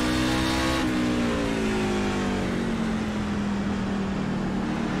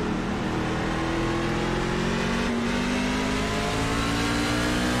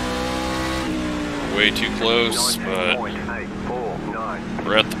 way too close, but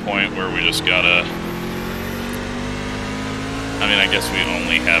we're at the point where we just gotta... I mean, I guess we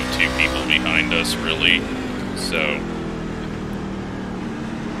only have 2 people behind us, really, so...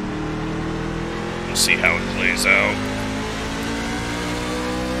 we'll see how it plays out.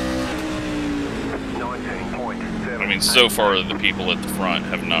 19.7. I mean, so far the people at the front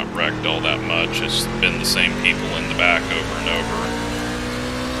have not wrecked all that much. It's been the same people in the back over and over.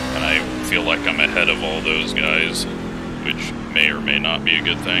 And I feel like I'm ahead of all those guys, which may or may not be a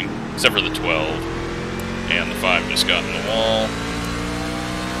good thing. Except for the 12. And the 5 just got in the wall.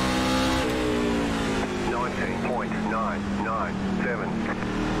 19.997.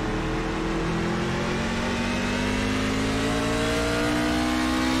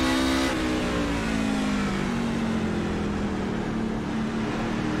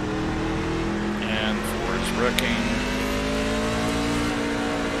 Wrecking.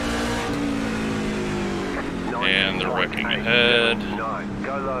 And they're wrecking ahead.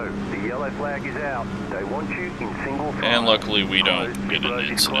 Go low. The yellow flag is out. They want you in single file. And luckily we don't get an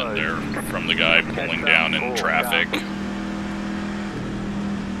incident there from the guy pulling down in traffic.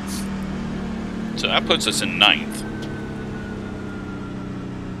 So that puts us in 9th.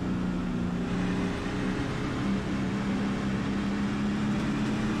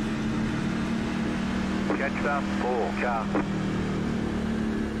 Catch up, 4 car.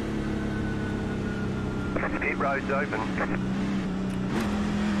 Pit road's open.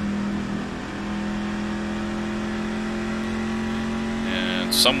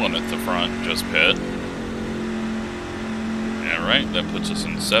 And someone at the front just pit. Alright, that puts us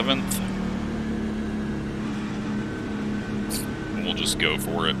in 7th. We'll just go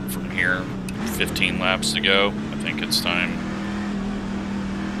for it from here. 15 laps to go. I think it's time.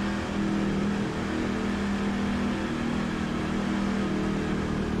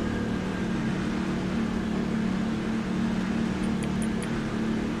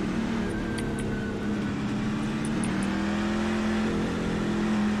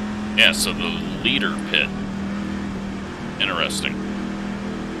 Yeah, so the leader pit. Interesting.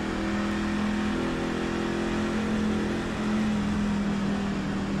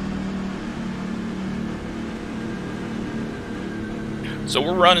 So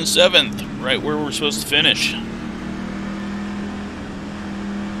we're running 7th, right where we're supposed to finish.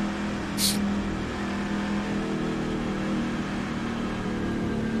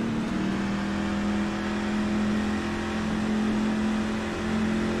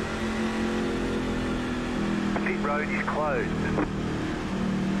 Road is closed.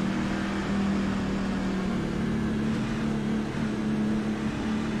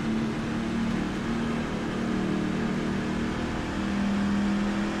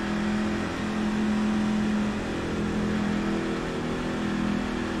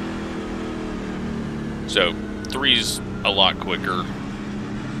 So 3's a lot quicker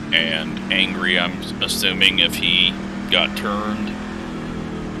and angry, I'm assuming, if he got turned.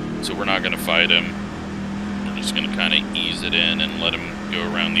 So we're not going to fight him. Just going to kind of ease it in and let him go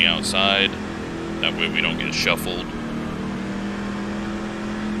around the outside. That way we don't get shuffled.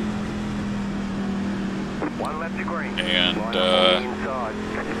 1 lap to green. And,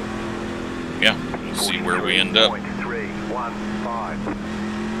 yeah, we'll see where we end up. 315.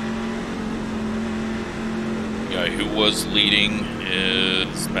 The guy who was leading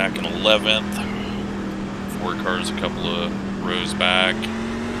is back in 11th. 4 cars a couple of rows back.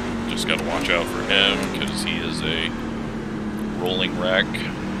 Just got to watch out for him because he is a rolling wreck.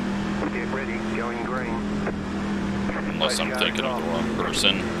 Get ready, going green. Unless I'm thinking of the wrong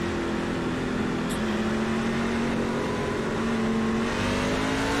person.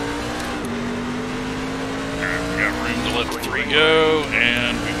 Alright, we got room to let the 3 go,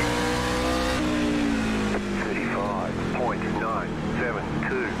 and we will.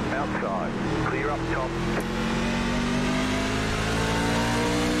 35.972 outside. Clear up top.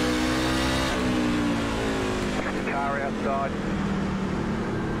 Car outside.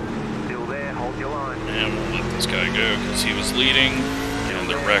 Still there, hold your line. And we'll let this guy go because he was leading, and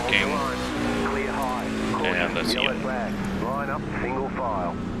they're wrecking. Clear high. And that's yellow it. flag. Line up, single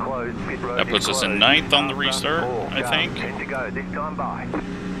file. Closed, pit road. That puts us in 9th on the restart, I think. 10 to go, this time by.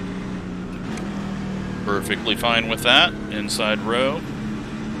 Perfectly fine with that. Inside row.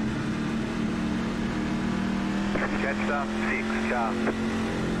 Catch up, 6 car.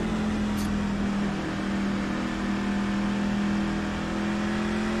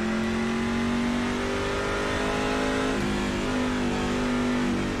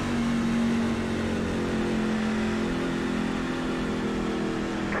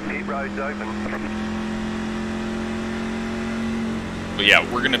 Pit road's open. But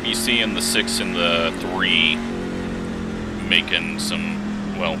yeah, we're going to be seeing the 6 and the 3 making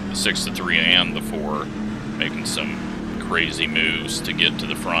some, well, the 6, the 3, and the 4 making some crazy moves to get to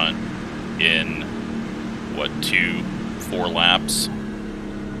the front in, what, 2-4 laps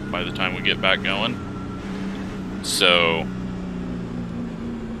by the time we get back going. So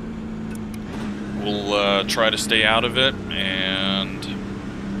we'll try to stay out of it, and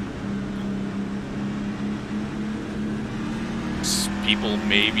people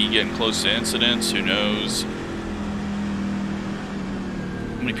may be getting close to incidents, who knows. How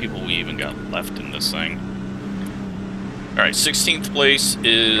many people we even got left in this thing? Alright, 16th place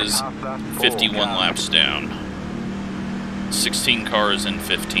is 51 laps down. 16 cars in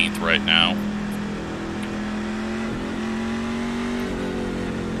 15th right now.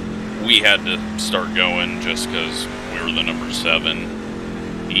 We had to start going just because we were the number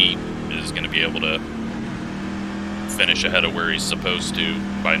 7. He is going to be able to finish ahead of where he's supposed to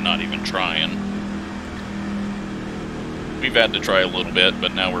by not even trying. We've had to try a little bit,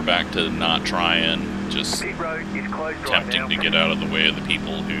 but now we're back to not trying, just attempting to get out of the way of the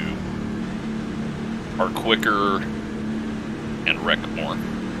people who are quicker and wreck more.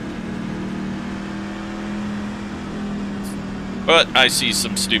 But I see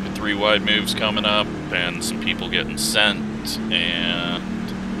some stupid 3-wide moves coming up, and some people getting sent, and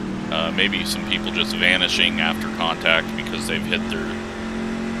maybe some people just vanishing after contact because they've hit their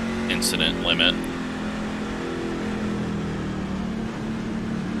incident limit.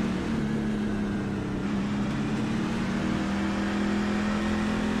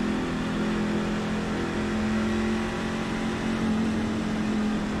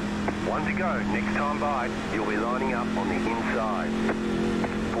 One to go. Next time by, you'll be lining up on the inside.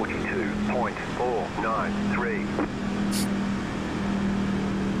 42.493.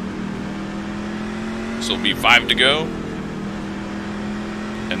 So it'll be 5 to go,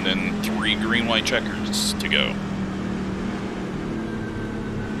 and then 3 green-white checkers to go.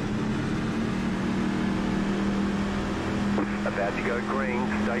 About to go green.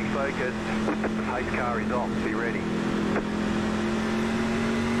 Stay focused. The pace car is off. Be ready.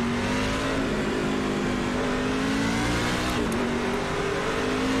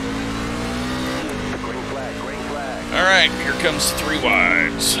 Green flag. Green flag. All right, here comes 3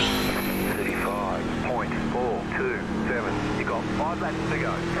 wides. 35.427. You got 5 laps to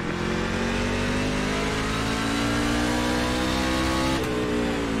go.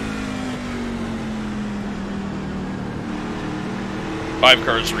 Five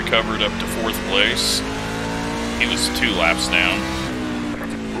cars recovered up to 4th place. He was 2 laps down.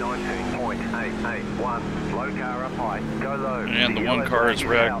 19.881. Low car up high. Go low. And the 1 car is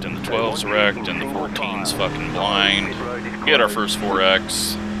wrecked, and the 12's wrecked, and the 14's fucking blind. We had our first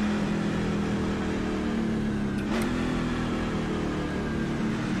 4X.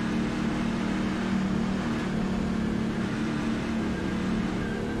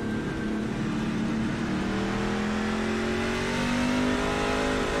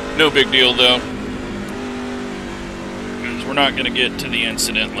 No big deal though, because we're not going to get to the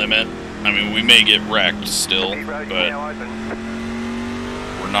incident limit. I mean, we may get wrecked still, but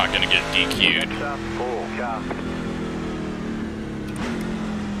we're not going to get DQ'd.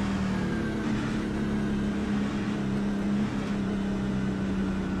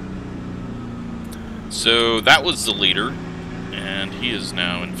 So that was the leader, and he is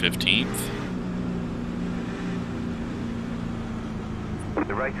now in 15th.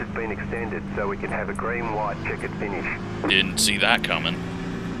 The race has been extended so we can have a green-white checkered finish. Didn't see that coming.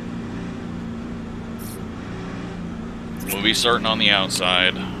 We'll be starting on the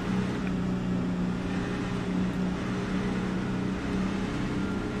outside.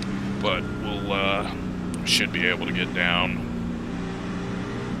 But we'll should be able to get down.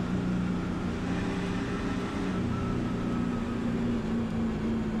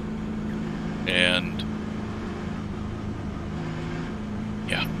 And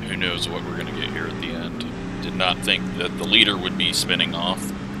yeah, who knows what we're going to get here at the end. Did not think that the leader would be spinning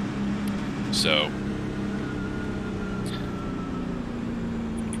off. So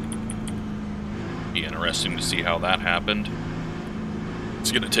be interesting to see how that happened.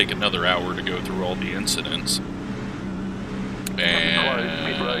 It's going to take another hour to go through all the incidents.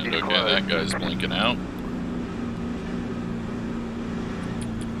 And okay, that guy's blinking out.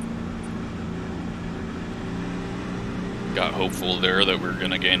 Got hopeful there that we were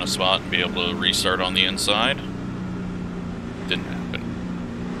going to gain a spot and be able to restart on the inside. Didn't happen.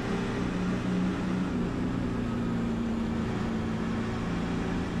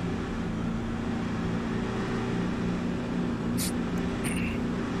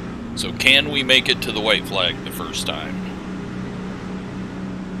 So can we make it to the white flag the first time?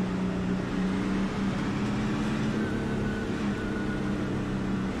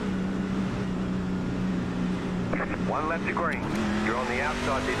 1 lap to green. You're on the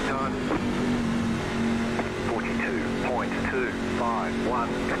outside this time.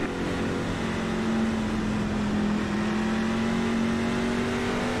 42.251.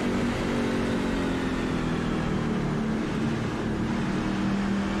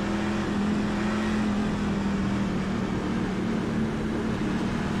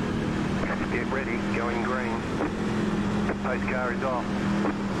 Get ready, going green. Pace car is off.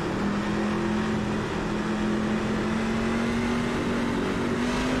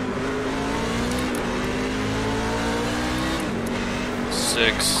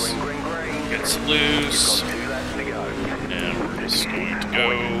 Six gets loose, and we're just going to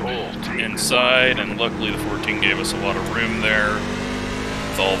go inside, and luckily the 14 gave us a lot of room there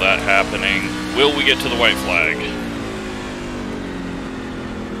with all that happening. Will we get to the white flag?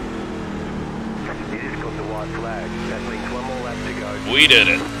 We did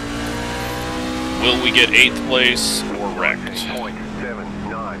it. Will we get 8th place or wrecked?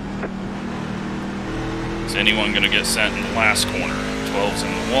 Is anyone going to get sent in the last corner? 12's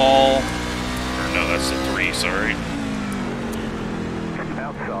in the wall. Or no, that's the 3, sorry.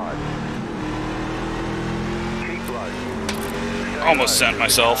 Outside. Keep low. Almost sent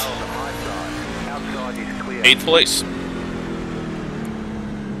myself. 8th place.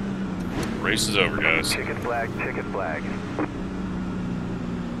 Race is over, guys. Ticket flag, ticket flag.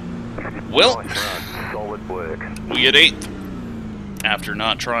 Well, solid work. We get 8th after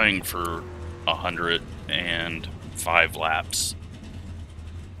not trying for 105 laps.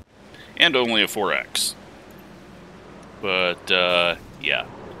 And only a 4X. But, yeah.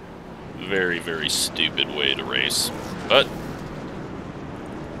 Very, very stupid way to race. But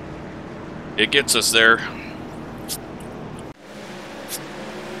it gets us there.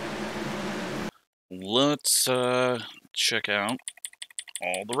 Let's, check out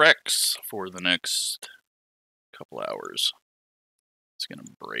all the wrecks for the next couple hours. It's gonna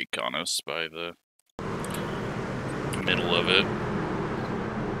break on us by the middle of it.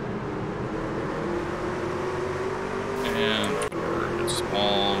 And Bird is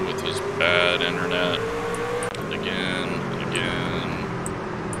small with his bad internet. And again, and again.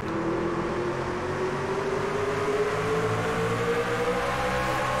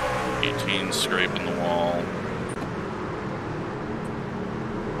 '18 scraping the wall.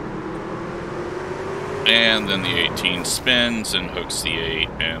 And then the 18 spins and hooks the 8,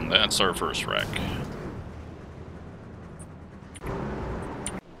 and that's our first wreck.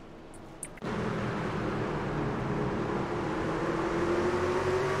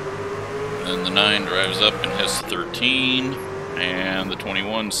 Then the 9 drives up and hits the 13, and the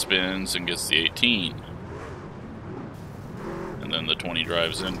 21 spins and gets the 18. And then the 20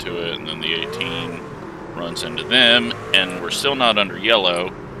 drives into it, and then the 18 runs into them, and we're still not under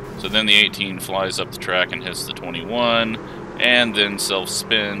yellow. So then the 18 flies up the track and hits the 21, and then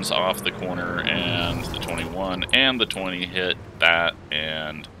self-spins off the corner, and the 21 and the 20 hit that,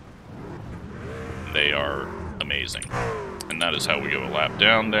 and they are amazing. And that is how we go a lap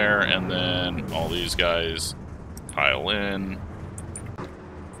down there, and then all these guys pile in.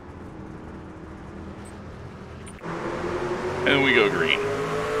 And we go green.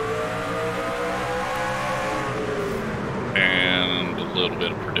 And a little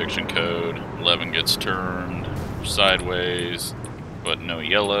bit of prediction code. 11 gets turned sideways, but no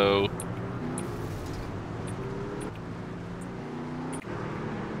yellow.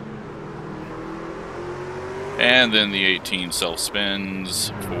 And then the 18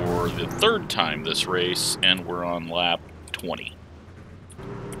 self-spins for the 3rd time this race, and we're on lap 20.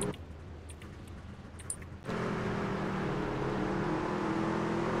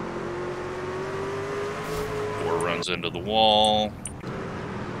 Runs into the wall.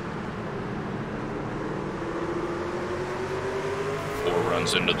 4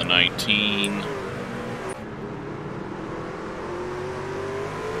 runs into the 19.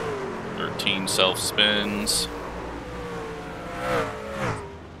 13 self-spins.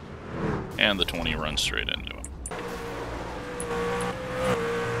 And the 20 runs straight into him.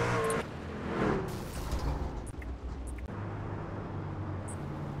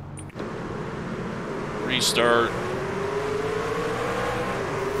 Restart.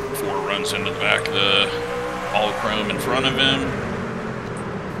 4 runs into the back of the all chrome in front of him.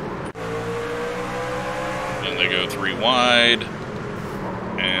 Then they go 3 wide.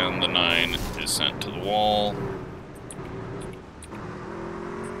 And the 9 is sent to the wall.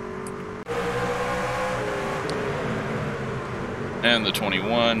 And the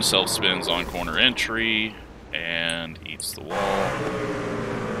 21 self-spins on corner entry and eats the wall.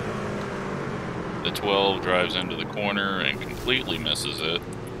 The 12 drives into the corner and completely misses it.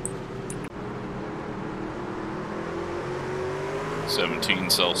 17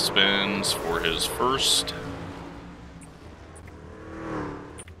 self-spins for his first.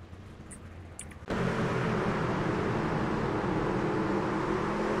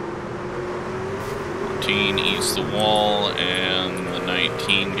 Eats the wall, and the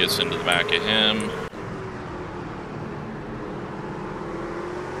 19 gets into the back of him.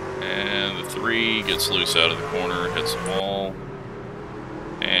 And the 3 gets loose out of the corner, hits the wall.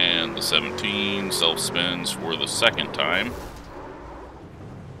 And the 17 self-spins for the second time.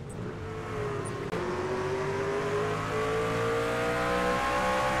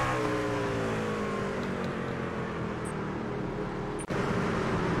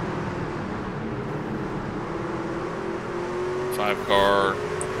 Car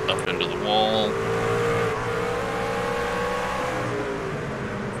up into the wall.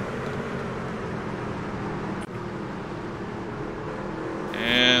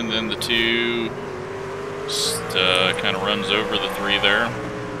 And then the 2 just kind of runs over the 3 there.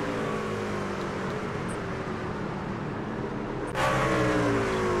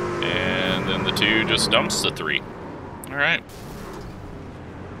 And then the 2 just dumps the 3. Alright.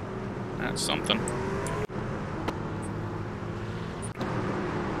 That's something.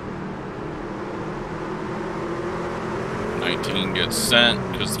 19 gets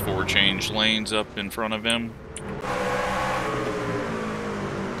sent because the 4 changed lanes up in front of him.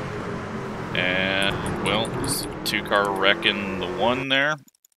 And, well, this 2-car wrecking the 1 there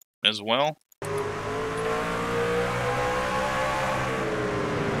as well.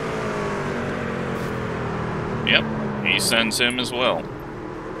 Yep, he sends him as well.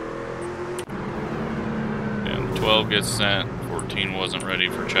 And the 12 gets sent. 14 wasn't ready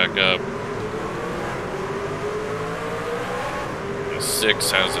for checkup.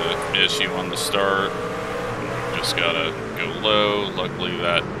 6 has an issue on the start. Just gotta go low. Luckily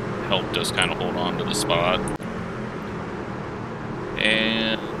that helped us kind of hold on to the spot.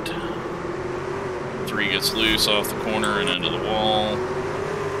 And 3 gets loose off the corner and into the wall.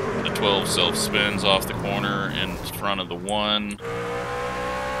 The 12 self-spins off the corner in front of the 1.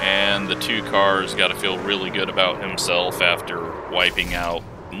 And the 2 cars got to feel really good about himself after wiping out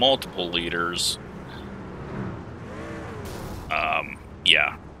multiple leaders.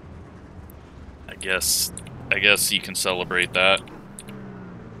 Yeah. I guess you can celebrate that.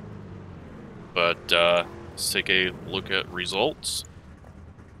 But let's take a look at results.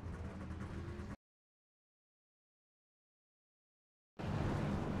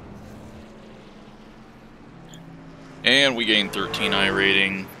 And we gain 13 I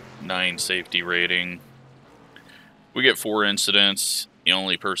rating, 9 safety rating. We get 4 incidents. The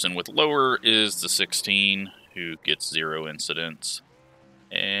only person with lower is the 16, who gets 0 incidents.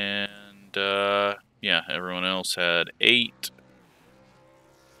 And, yeah, everyone else had 8,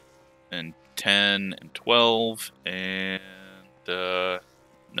 and 10, and 12, and, no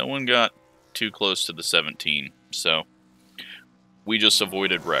one got too close to the 17, so we just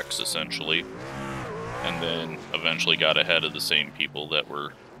avoided wrecks, essentially, and then eventually got ahead of the same people that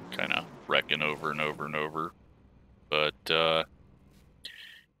were kind of wrecking over and over and over. But,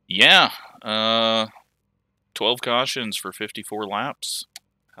 yeah, 12 cautions for 54 laps.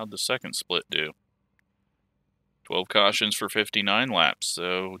 How'd the second split do? 12 cautions for 59 laps,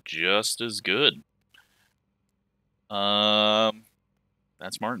 so just as good.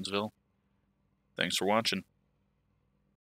 That's Martinsville. Thanks for watching.